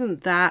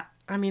isn't that,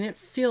 I mean, it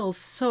feels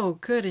so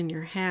good in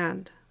your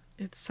hand.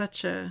 It's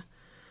such a,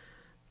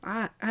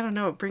 I don't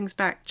know, it brings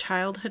back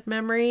childhood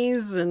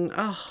memories, and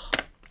oh,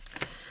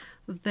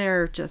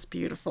 they're just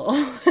beautiful.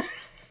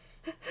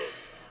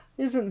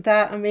 Isn't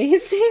that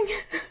amazing?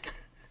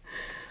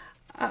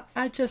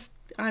 I'm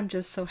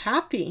just so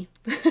happy.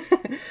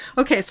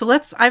 Okay, so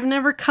I've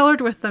never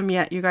colored with them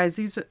yet, you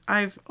guys.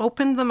 I've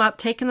opened them up,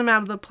 taken them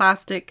out of the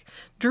plastic,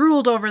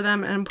 drooled over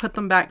them, and put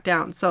them back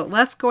down. So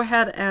let's go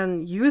ahead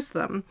and use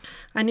them.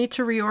 I need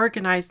to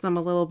reorganize them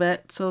a little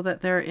bit so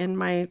that they're in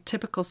my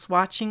typical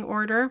swatching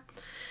order.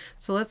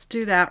 So let's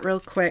do that real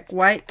quick.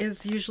 White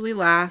is usually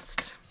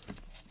last.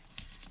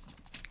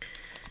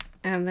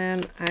 And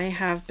then I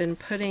have been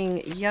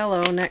putting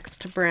yellow next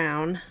to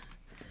brown.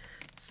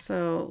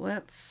 So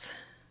let's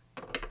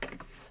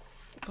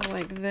go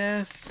like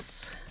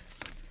this.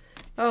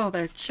 Oh,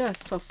 they're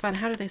just so fun.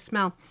 How do they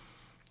smell?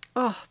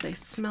 Oh, they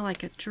smell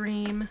like a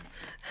dream.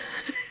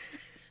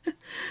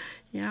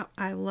 Yeah,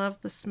 I love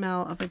the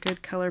smell of a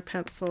good color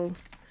pencil.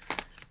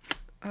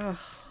 Oh,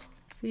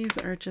 these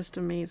are just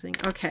amazing.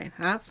 Okay,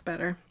 that's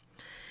better.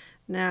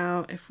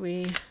 Now, if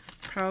we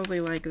probably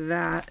like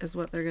that is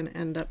what they're going to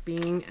end up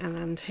being, and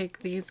then take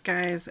these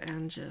guys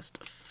and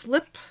just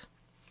flip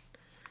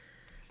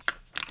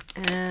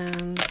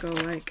and go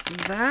like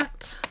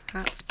that.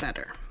 That's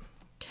better.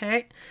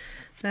 Okay,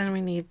 then we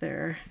need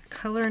their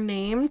color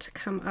name to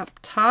come up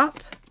top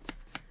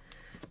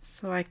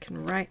so I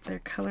can write their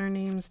color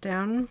names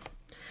down.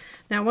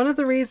 Now, one of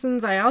the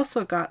reasons I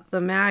also got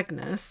the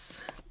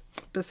Magnus,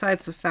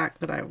 besides the fact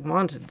that I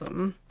wanted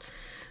them,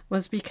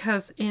 was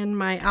because in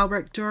my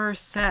Albrecht Durer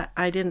set,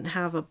 I didn't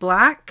have a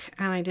black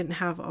and I didn't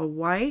have a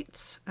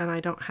white and I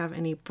don't have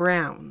any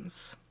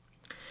browns.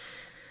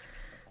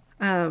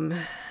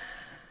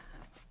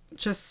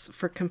 Just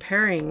for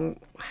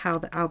comparing how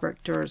the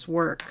Albrecht Durers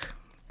work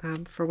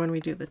for when we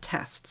do the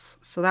tests.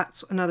 So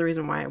that's another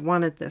reason why I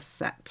wanted this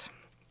set.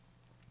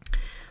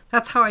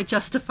 That's how I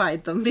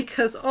justified them,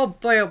 because oh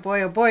boy,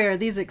 are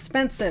these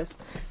expensive.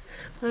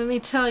 Let me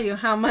tell you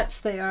how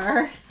much they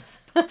are.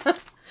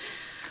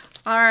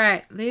 All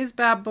right, these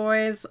bad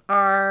boys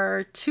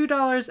are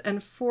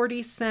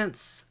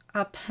 $2.40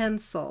 a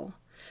pencil.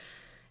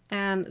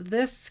 And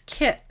this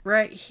kit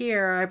right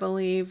here, I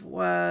believe,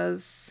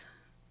 was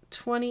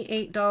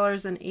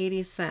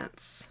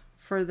 $28.80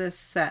 for this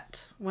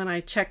set when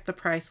I checked the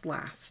price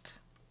last.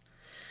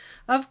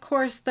 Of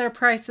course, their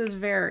prices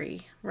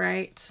vary,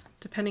 right?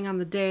 Depending on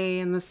the day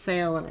and the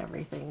sale and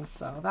everything.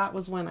 So that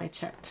was when I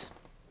checked.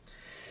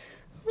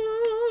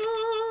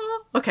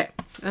 Okay,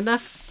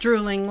 enough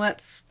drooling.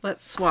 Let's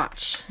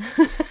swatch.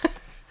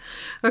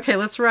 Okay,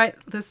 let's write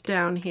this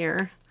down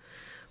here.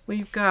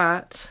 We've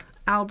got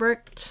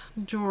Albrecht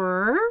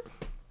Durer.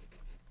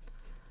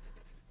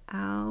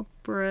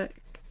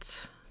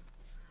 Albrecht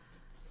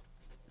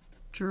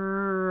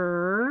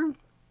Durer.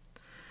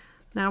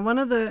 Now, one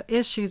of the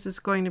issues is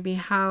going to be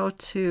how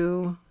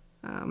to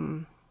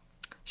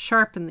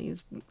sharpen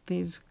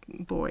these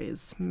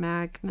boys.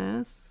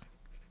 Magnus.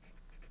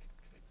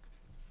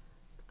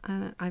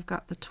 And I've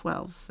got the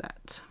 12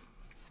 set.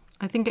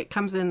 I think it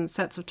comes in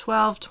sets of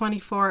 12,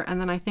 24,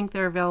 and then I think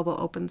they're available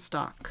open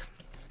stock.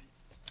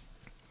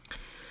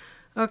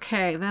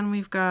 Okay, then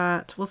we've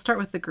got, we'll start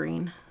with the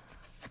green.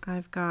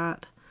 I've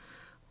got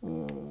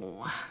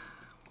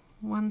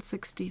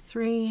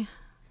 163,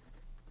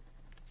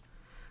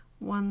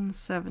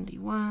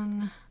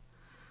 171,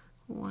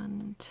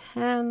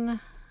 110,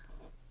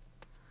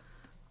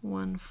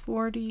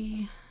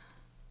 140,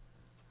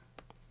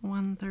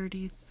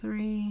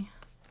 133,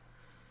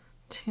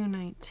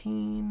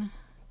 219,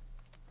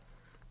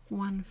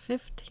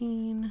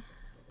 115,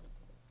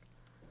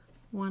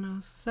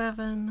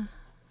 107,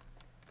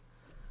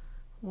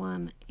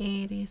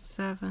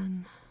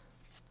 187,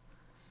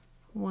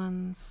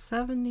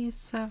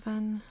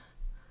 177,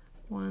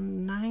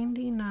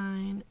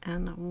 199,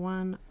 and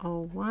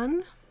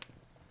 101.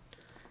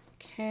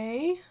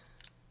 Okay.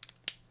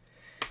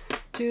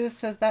 Judith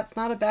says that's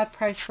not a bad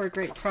price for a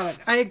great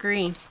product. I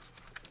agree.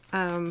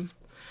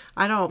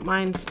 I don't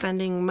mind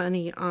spending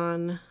money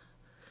on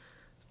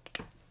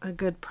a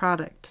good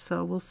product,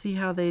 so we'll see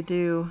how they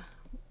do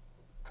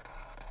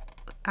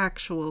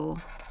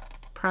actual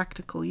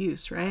practical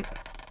use, right?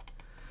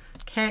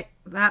 Okay,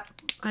 that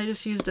I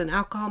just used an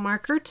alcohol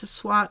marker to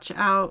swatch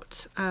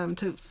out,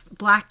 to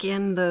black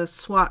in the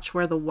swatch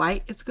where the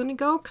white is going to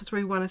go, because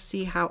we want to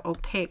see how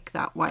opaque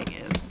that white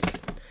is.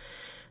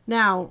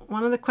 Now,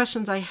 one of the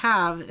questions I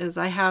have is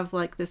I have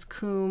like this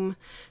comb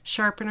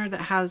sharpener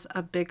that has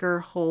a bigger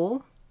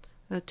hole,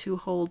 a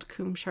 2-hole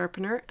comb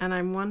sharpener, and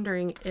I'm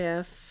wondering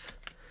if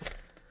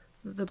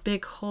the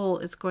big hole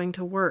is going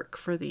to work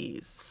for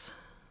these.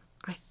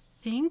 I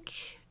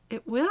think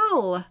it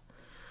will.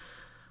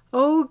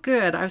 Oh,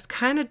 good. I was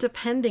kind of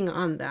depending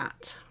on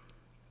that.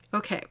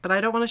 Okay, but I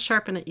don't want to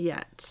sharpen it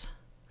yet.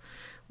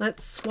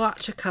 Let's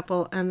swatch a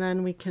couple and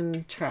then we can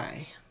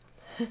try.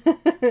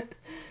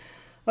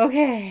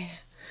 Okay.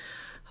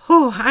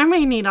 Oh, I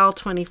may need all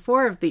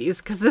 24 of these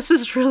because this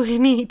is really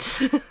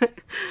neat.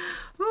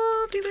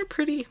 Oh, these are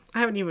pretty. I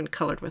haven't even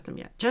colored with them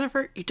yet.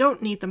 Jennifer, you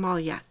don't need them all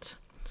yet.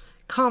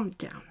 Calm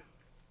down.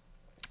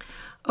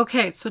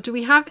 Okay, so do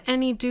we have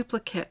any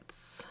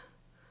duplicates?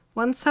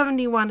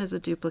 171 is a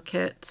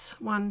duplicate.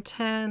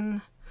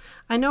 110.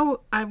 I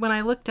know when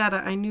I looked at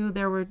it, I knew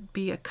there would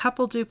be a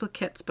couple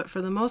duplicates, but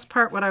for the most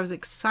part, what I was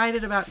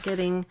excited about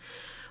getting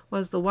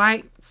was the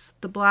whites,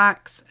 the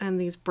blacks, and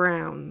these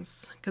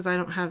browns, because I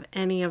don't have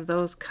any of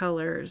those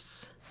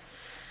colors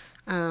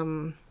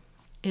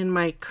in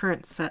my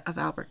current set of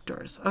Albrecht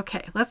Durers.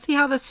 Okay, let's see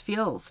how this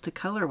feels to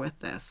color with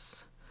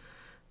this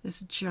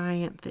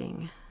giant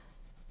thing.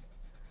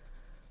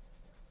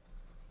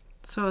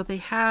 So they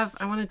have,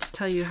 I wanted to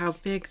tell you how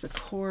big the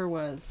core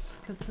was,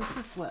 because this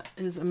is what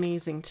is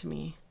amazing to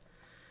me.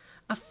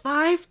 A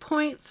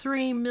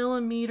 5.3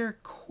 millimeter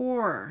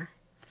core.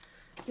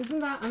 Isn't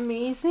that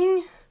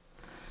amazing?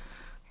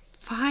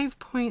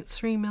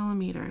 5.3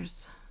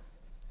 millimeters.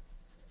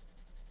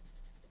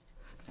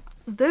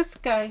 This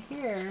guy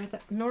here,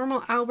 the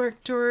normal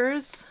Albrecht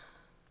Durers,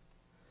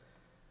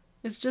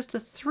 is just a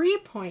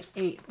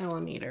 3.8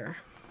 millimeter.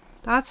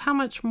 That's how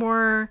much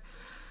more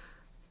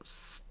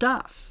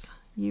stuff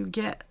you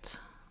get.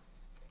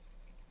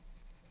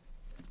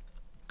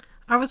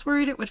 I was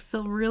worried it would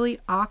feel really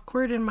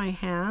awkward in my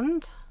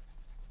hand,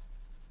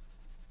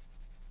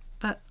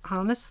 but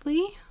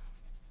honestly,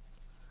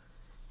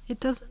 it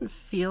doesn't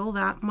feel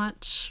that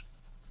much.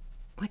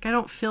 Like, I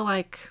don't feel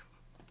like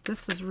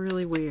this is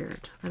really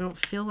weird. I don't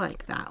feel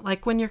like that.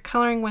 Like when you're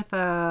coloring with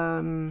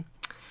a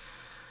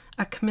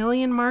a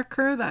chameleon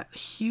marker, that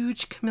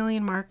huge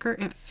chameleon marker,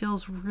 it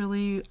feels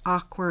really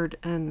awkward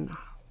and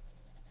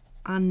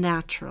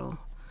unnatural.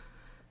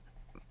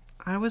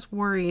 I was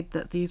worried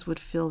that these would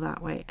feel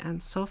that way,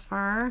 and so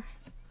far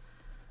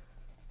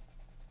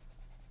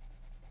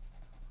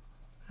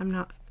I'm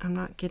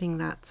not getting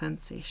that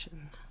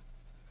sensation.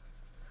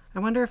 I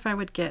wonder if I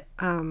would get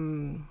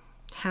hand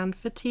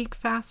fatigue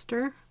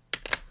faster.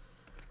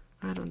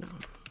 I don't know.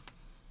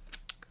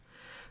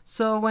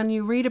 So when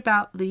you read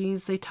about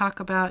these, they talk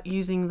about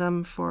using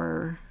them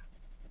for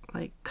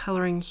like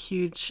coloring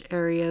huge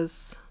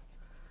areas.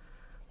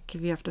 Like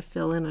if you have to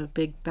fill in a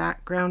big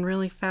background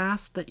really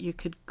fast, that you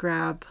could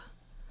grab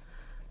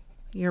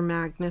your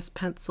Magnus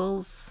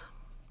pencils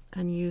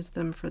and use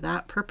them for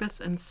that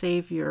purpose and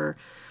save your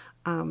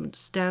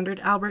standard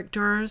Albrecht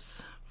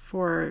Durers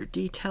for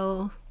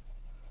detail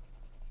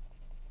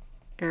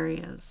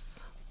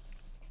areas.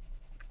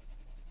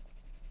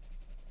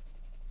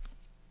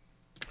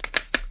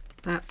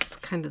 That's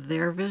kind of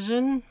their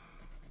vision. I'm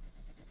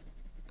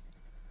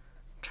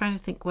trying to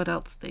think what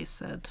else they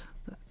said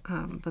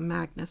the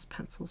Magnus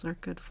pencils are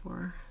good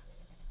for.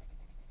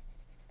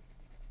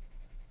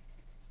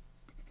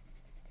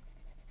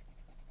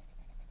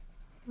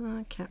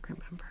 I can't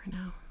remember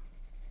now.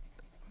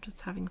 I'm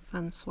just having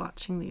fun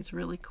swatching these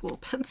really cool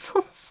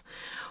pencils.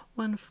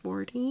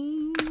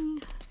 140,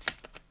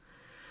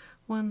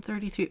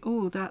 133.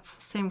 Oh, that's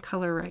the same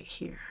color right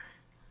here.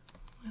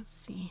 Let's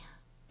see.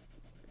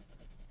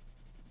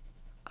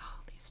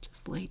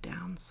 Just lay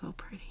down so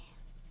pretty.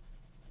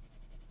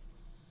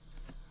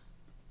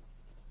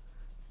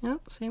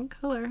 Yep, same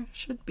color,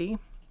 should be.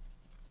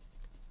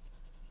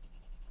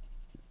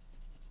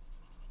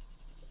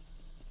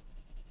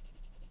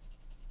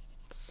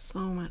 So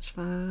much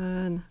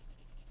fun.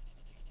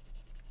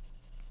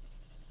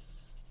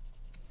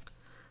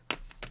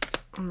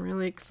 I'm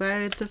really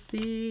excited to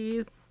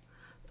see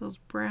those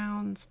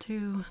browns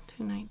too.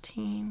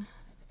 219.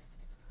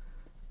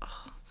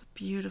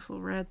 Beautiful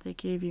red they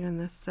gave you in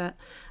this set.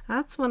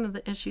 That's one of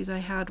the issues I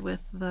had with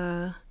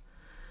the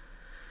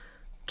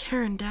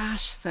Caran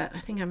d'Ache set. I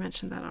think I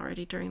mentioned that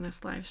already during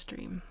this live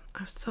stream.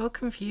 I was so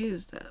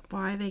confused at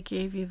why they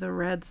gave you the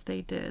reds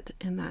they did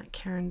in that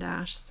Caran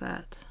d'Ache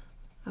set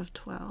of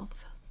 12.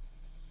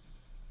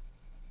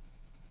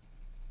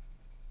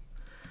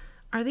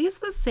 Are these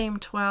the same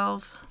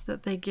 12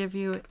 that they give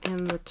you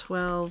in the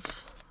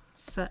 12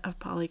 set of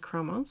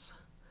polychromos?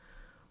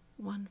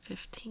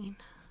 115.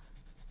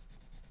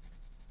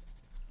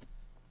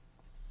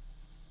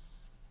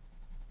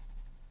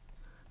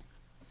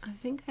 I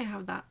think I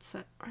have that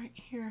set right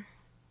here.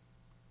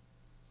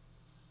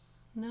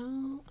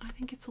 No, I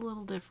think it's a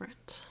little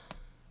different.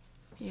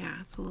 Yeah,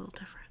 it's a little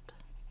different.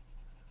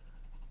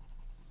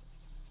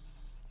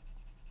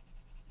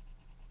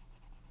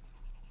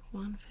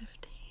 $115.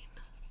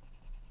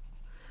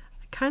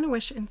 I kind of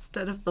wish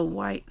instead of the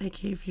white they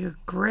gave you a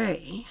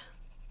gray.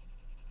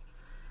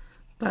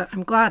 But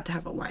I'm glad to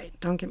have a white.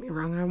 Don't get me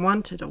wrong, I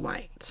wanted a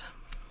white.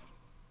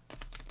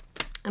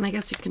 And I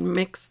guess you can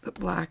mix the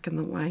black and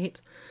the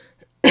white.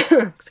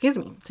 Excuse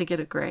me, to get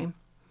a gray.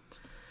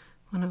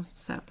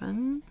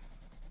 107.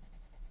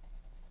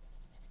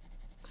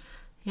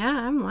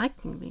 Yeah, I'm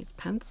liking these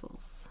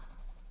pencils.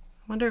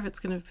 I wonder if it's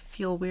going to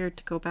feel weird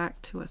to go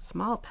back to a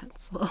small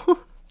pencil.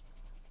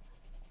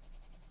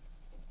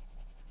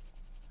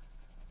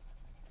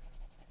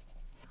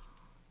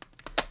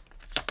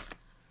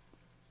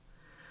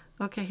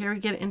 Okay, here we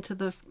get into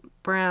the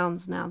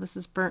browns now. This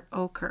is burnt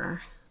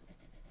ochre.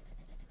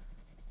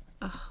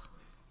 Oh,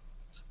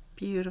 it's a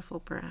beautiful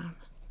brown.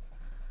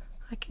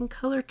 I can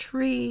color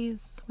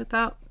trees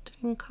without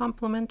doing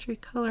complementary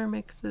color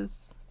mixes.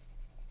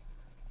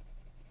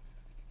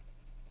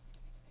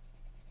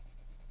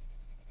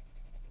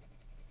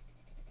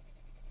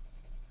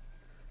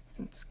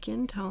 And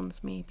skin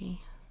tones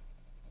maybe,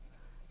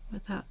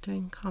 without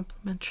doing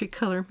complementary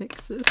color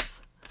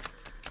mixes.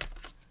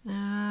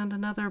 And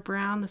another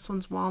brown. This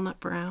one's walnut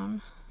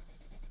brown.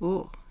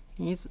 Ooh,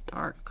 he's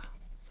dark.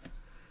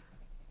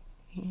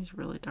 He's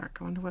really dark.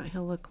 I wonder what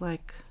he'll look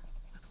like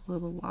with a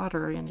little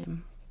water in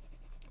him.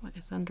 What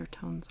his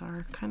undertones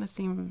are. Kind of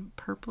seem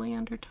purpley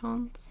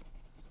undertones.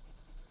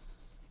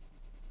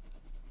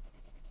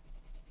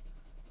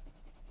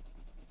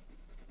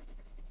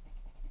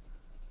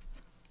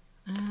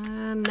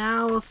 And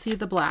now we'll see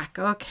the black.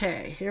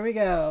 Okay, here we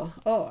go.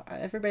 Oh,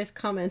 everybody's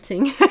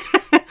commenting.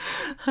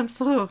 I'm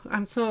so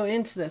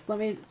into this. Let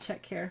me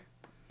check here.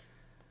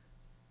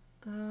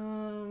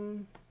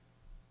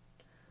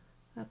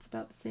 That's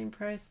about the same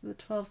price the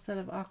 12 set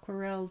of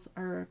aquarelles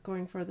are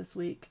going for this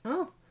week.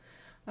 Oh,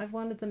 I've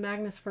wanted the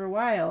Magnus for a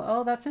while.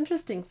 Oh, that's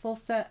interesting. Full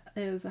set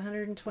is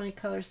 120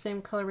 colors,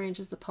 same color range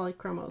as the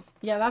polychromos.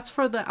 Yeah, that's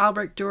for the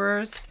Albrecht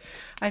Durers.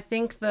 I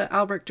think the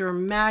Albrecht Durer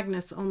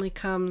Magnus only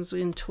comes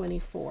in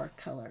 24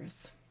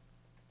 colors.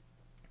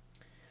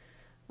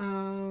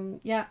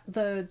 Yeah,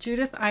 the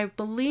Judith, I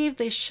believe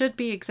they should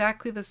be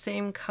exactly the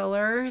same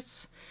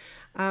colors.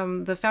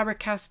 The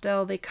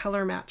Faber-Castell, they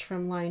color match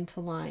from line to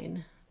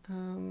line.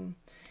 And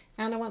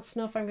Anna wants to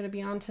know if I'm going to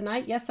be on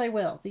tonight. Yes, I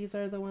will. These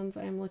are the ones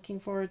I'm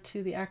looking forward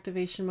to the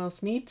activation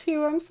most. Me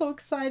too. I'm so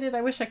excited.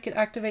 I wish I could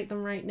activate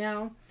them right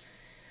now.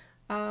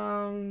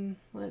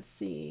 Let's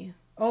see.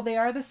 Oh, they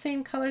are the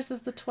same colors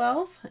as the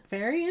 12?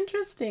 Very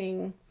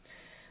interesting.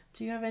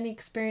 Do you have any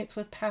experience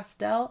with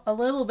pastel? A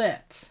little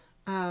bit.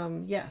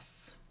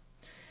 Yes.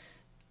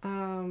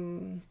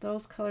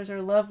 Those colors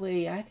are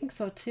lovely. I think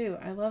so too.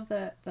 I love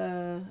that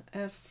the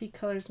FC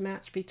colors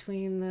match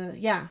between the,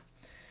 yeah.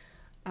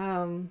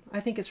 I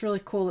think it's really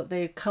cool that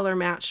they color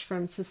matched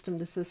from system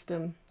to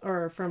system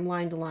or from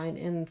line to line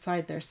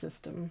inside their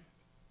system.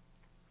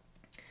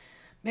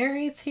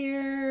 Mary's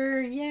here.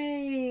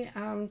 Yay.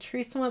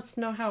 Teresa wants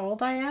to know how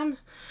old I am.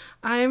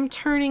 I'm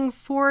turning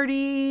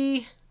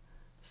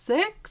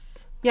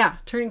 46. Yeah,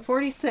 turning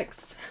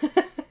 46.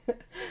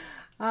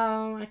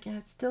 I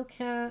still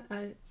can't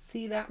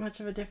see that much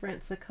of a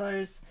difference, the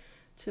colors,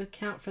 to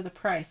account for the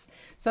price.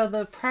 So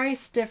the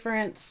price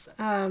difference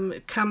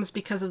comes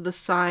because of the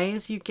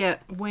size. You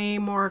get way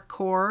more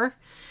core.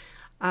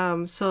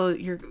 So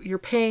you're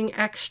paying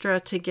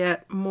extra to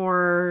get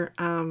more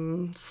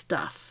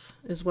stuff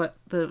is what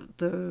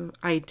the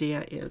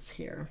idea is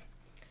here.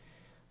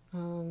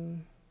 Yeah,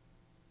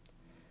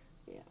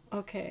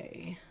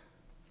 okay.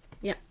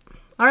 Yeah.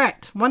 All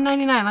right,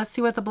 $1.99. Let's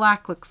see what the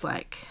black looks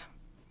like.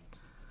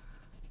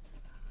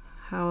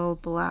 How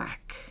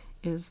black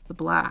is the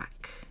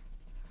black?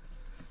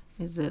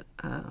 Is it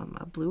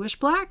a bluish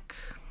black?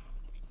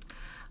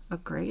 A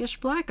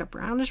grayish black? A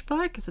brownish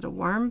black? Is it a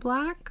warm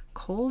black?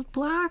 Cold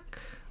black?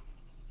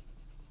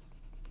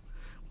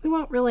 We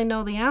won't really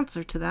know the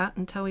answer to that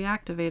until we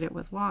activate it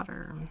with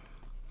water.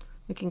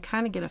 We can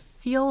kind of get a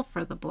feel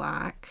for the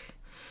black.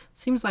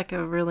 Seems like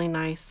a really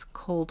nice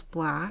cold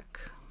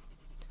black.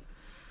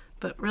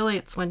 But really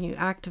it's when you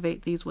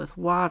activate these with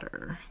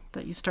water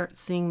that you start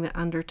seeing the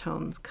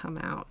undertones come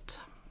out.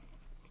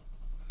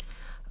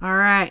 All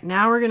right,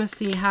 now we're going to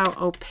see how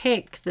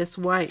opaque this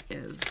white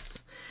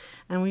is.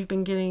 And we've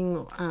been getting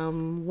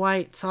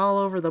whites all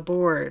over the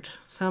board.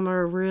 Some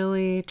are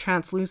really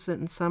translucent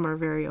and some are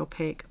very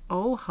opaque.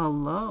 Oh,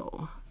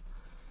 hello.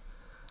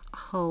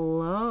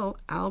 Hello,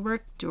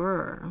 Albrecht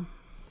Durer.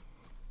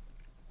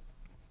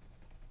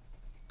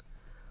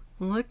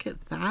 Look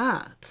at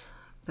that.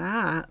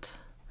 That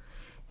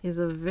is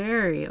a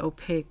very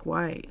opaque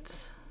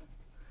white.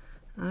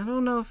 I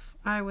don't know if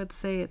I would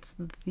say it's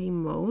the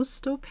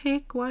most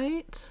opaque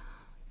white.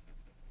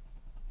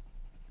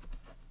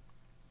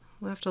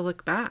 We'll have to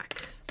look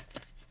back.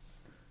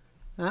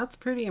 That's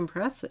pretty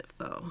impressive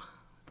though.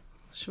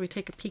 Should we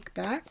take a peek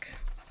back?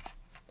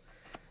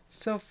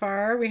 So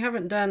far, we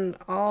haven't done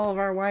all of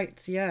our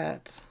whites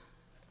yet.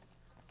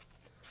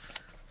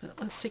 But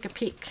let's take a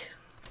peek.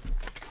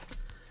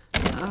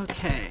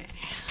 Okay.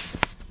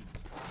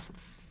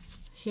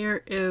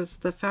 Here is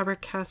the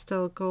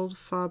Faber-Castell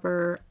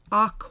Goldfaber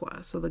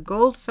Aqua. So the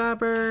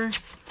Goldfaber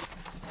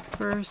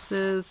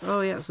versus, oh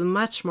yeah, it's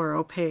much more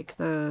opaque,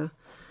 the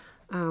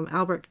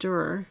Albrecht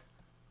Durer.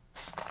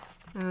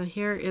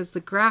 Here is the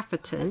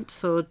Graphitint,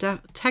 so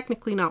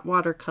technically not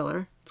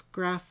watercolor, it's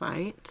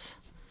graphite.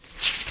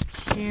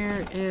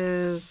 Here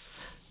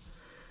is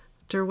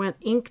Derwent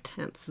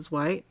Inktense is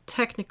white,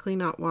 technically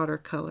not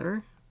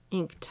watercolor,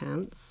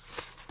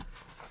 Inktense.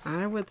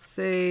 I would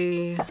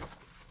say,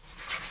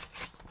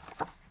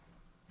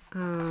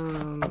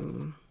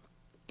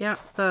 yeah,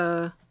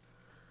 the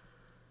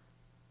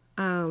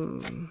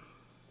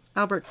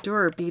Albrecht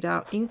Durer beat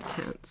out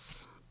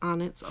Inktense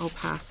on its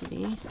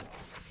opacity.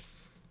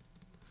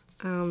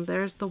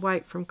 There's the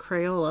white from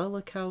Crayola.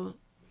 Look how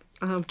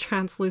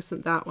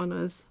translucent that one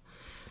is.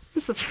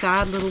 It's a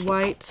sad little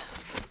white.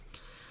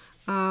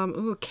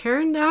 Ooh,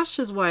 Caran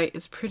d'Ache's white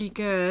is pretty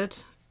good.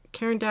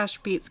 Caran d'Ache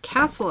beats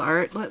Castle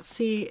Art. Let's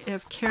see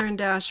if Caran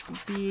d'Ache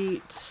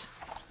beat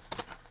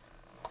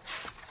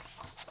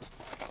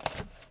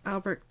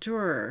Albrecht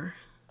Durer.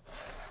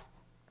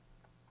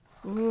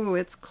 Ooh,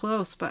 it's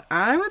close, but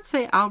I would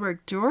say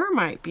Albrecht Durer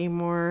might be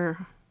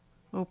more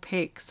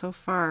opaque so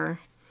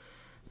far.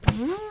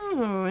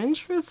 Oh,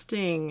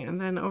 interesting. And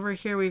then over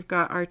here we've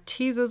got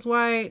Artesa's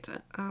white,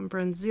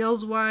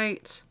 Bronzil's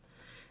white,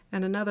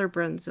 and another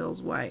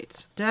Bronzil's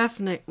white.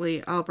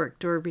 Definitely Albrecht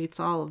Durer beats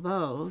all of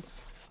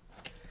those.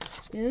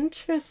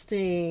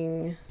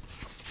 Interesting.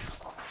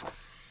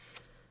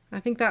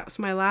 I think that was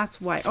my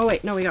last white. Oh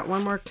wait, no, we got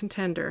one more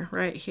contender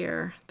right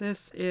here.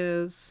 This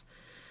is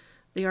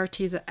the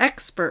Artesa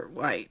Expert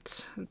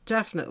white.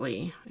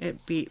 Definitely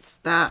it beats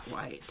that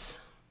white.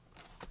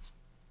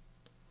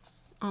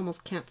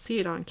 Almost can't see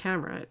it on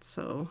camera, it's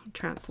so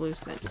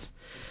translucent.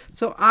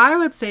 So I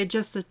would say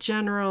just a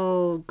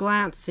general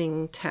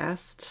glancing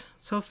test.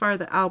 So far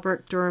the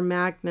Albrecht Durer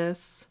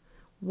Magnus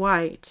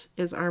white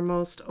is our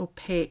most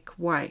opaque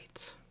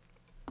white.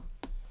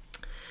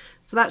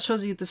 So that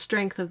shows you the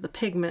strength of the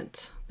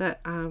pigment that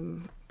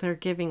they're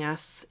giving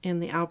us in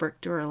the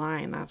Albrecht Durer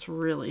line. That's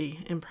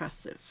really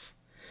impressive.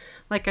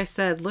 Like I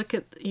said, look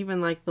at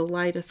even like the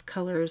lightest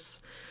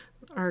colors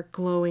are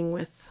glowing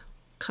with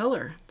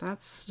color.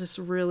 That's just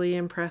really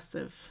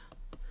impressive.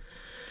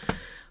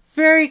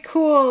 Very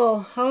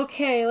cool.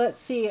 Okay, let's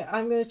see.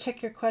 I'm going to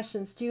check your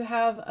questions. Do you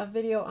have a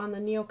video on the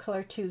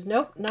Neocolor 2s?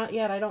 Nope, not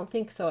yet. I don't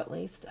think so, at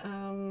least.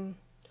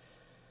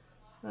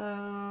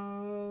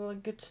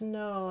 Good to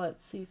know.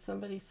 Let's see.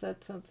 Somebody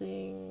said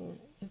something.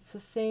 It's the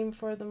same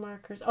for the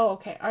markers. Oh,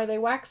 okay. Are they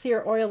waxy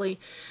or oily?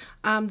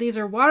 These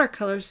are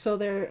watercolors, so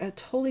they're a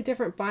totally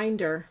different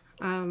binder.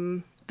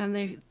 And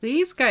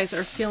these guys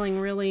are feeling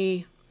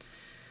really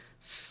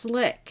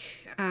slick.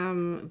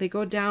 They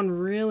go down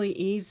really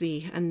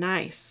easy and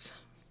nice.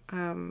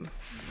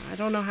 I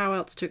don't know how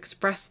else to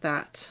express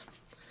that.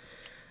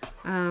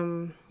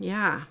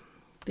 Yeah,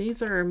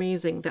 these are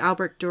amazing. The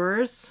Albrecht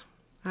Durers.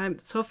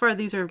 So far,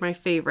 these are my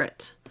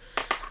favorite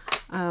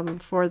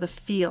for the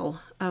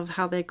feel of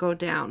how they go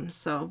down.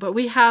 So, but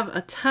we have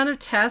a ton of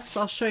tests.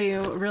 I'll show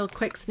you a real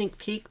quick sneak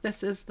peek.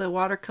 This is the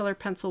watercolor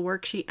pencil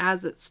worksheet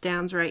as it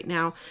stands right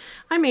now.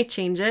 I may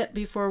change it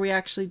before we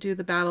actually do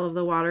the Battle of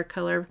the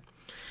Watercolor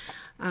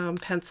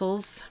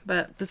pencils,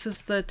 but this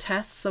is the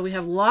test. So we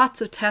have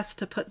lots of tests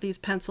to put these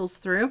pencils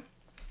through.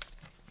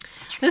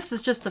 This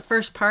is just the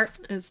first part,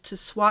 is to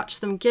swatch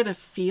them, get a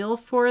feel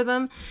for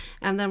them,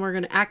 and then we're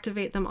going to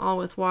activate them all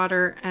with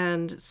water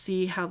and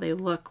see how they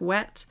look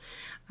wet.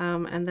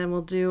 And then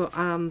we'll do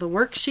the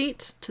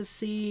worksheet to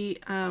see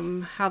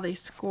how they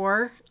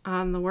score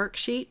on the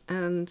worksheet,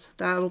 and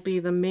that'll be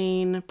the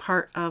main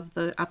part of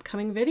the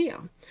upcoming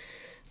video.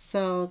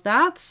 So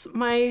that's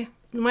my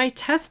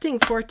testing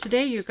for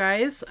today, you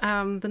guys.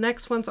 The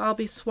next ones I'll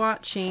be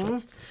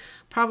swatching,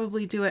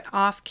 probably do it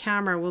off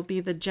camera, will be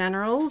the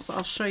generals.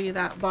 I'll show you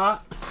that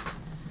box.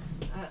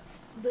 That's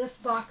this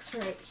box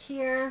right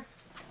here.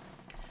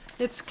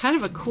 It's kind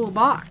of a cool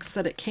box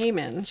that it came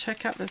in.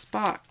 Check out this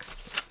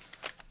box.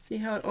 See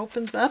how it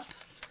opens up?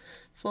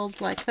 Folds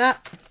like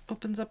that,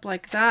 opens up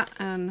like that,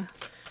 and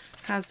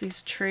has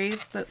these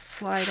trays that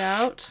slide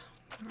out.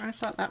 I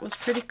thought that was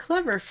pretty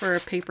clever for a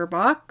paper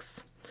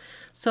box.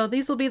 So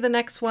these will be the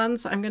next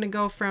ones. I'm going to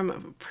go from a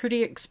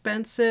pretty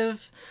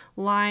expensive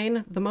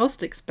line, the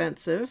most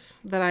expensive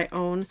that I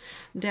own,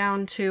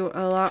 down to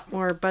a lot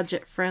more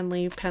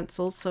budget-friendly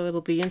pencils. So it'll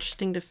be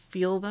interesting to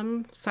feel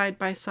them side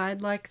by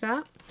side like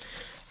that.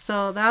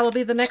 So that'll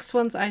be the next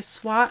ones I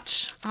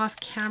swatch off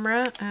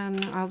camera,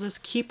 and I'll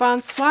just keep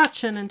on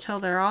swatching until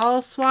they're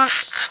all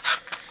swatched.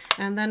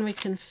 And then we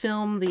can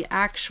film the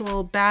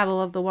actual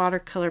Battle of the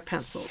Watercolor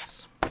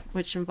Pencils,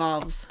 which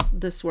involves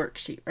this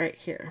worksheet right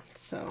here.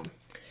 So,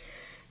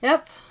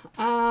 yep.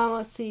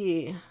 Let's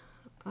see.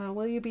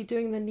 Will you be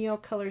doing the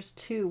Neocolors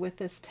 2 with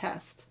this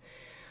test?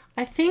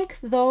 I think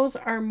those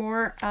are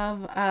more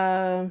of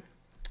a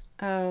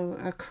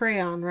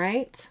crayon,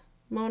 right?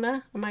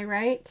 Mona, am I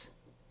right?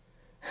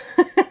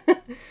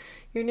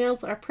 Your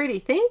nails are pretty.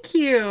 Thank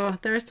you.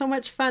 They're so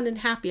much fun and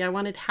happy. I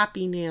wanted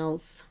happy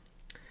nails.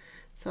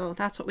 So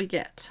that's what we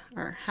get,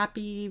 our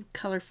happy,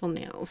 colorful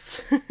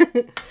nails.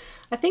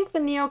 I think the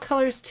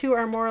Neocolors 2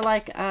 are more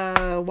like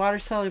a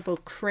water-soluble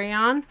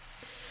crayon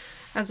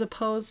as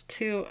opposed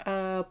to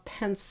a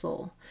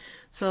pencil.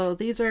 So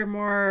these are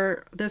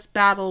more, this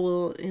battle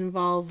will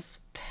involve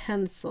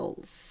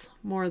pencils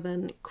more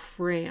than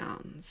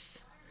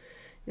crayons,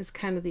 is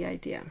kind of the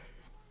idea.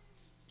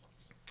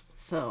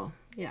 So,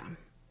 yeah.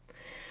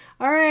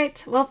 All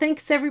right. Well,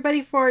 thanks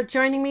everybody for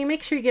joining me.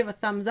 Make sure you give a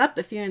thumbs up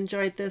if you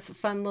enjoyed this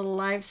fun little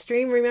live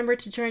stream. Remember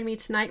to join me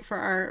tonight for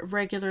our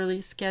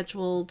regularly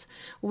scheduled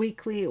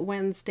weekly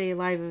Wednesday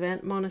live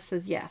event. Mona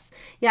says yes.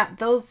 Yeah,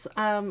 those,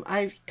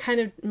 I kind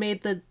of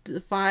made the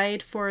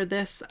divide for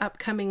this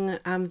upcoming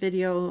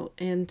video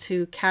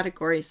into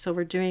categories. So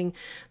we're doing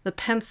the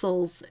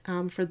pencils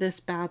for this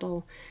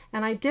battle.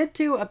 And I did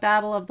do a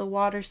battle of the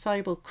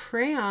water-soluble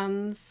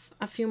crayons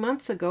a few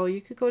months ago.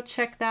 You could go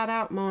check that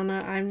out,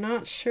 Mona. I'm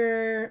not sure.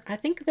 I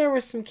think there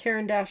were some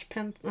Caran d'Ache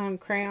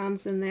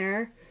crayons in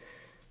there.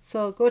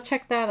 So go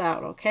check that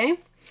out, okay?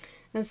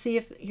 And see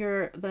if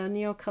the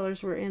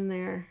Neocolors were in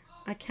there.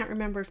 I can't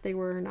remember if they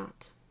were or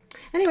not.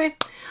 Anyway,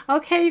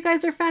 okay, you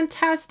guys are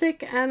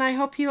fantastic, and I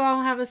hope you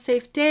all have a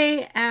safe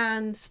day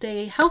and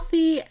stay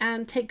healthy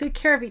and take good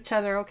care of each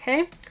other,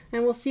 okay?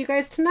 And we'll see you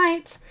guys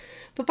tonight.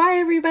 Bye-bye,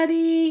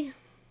 everybody.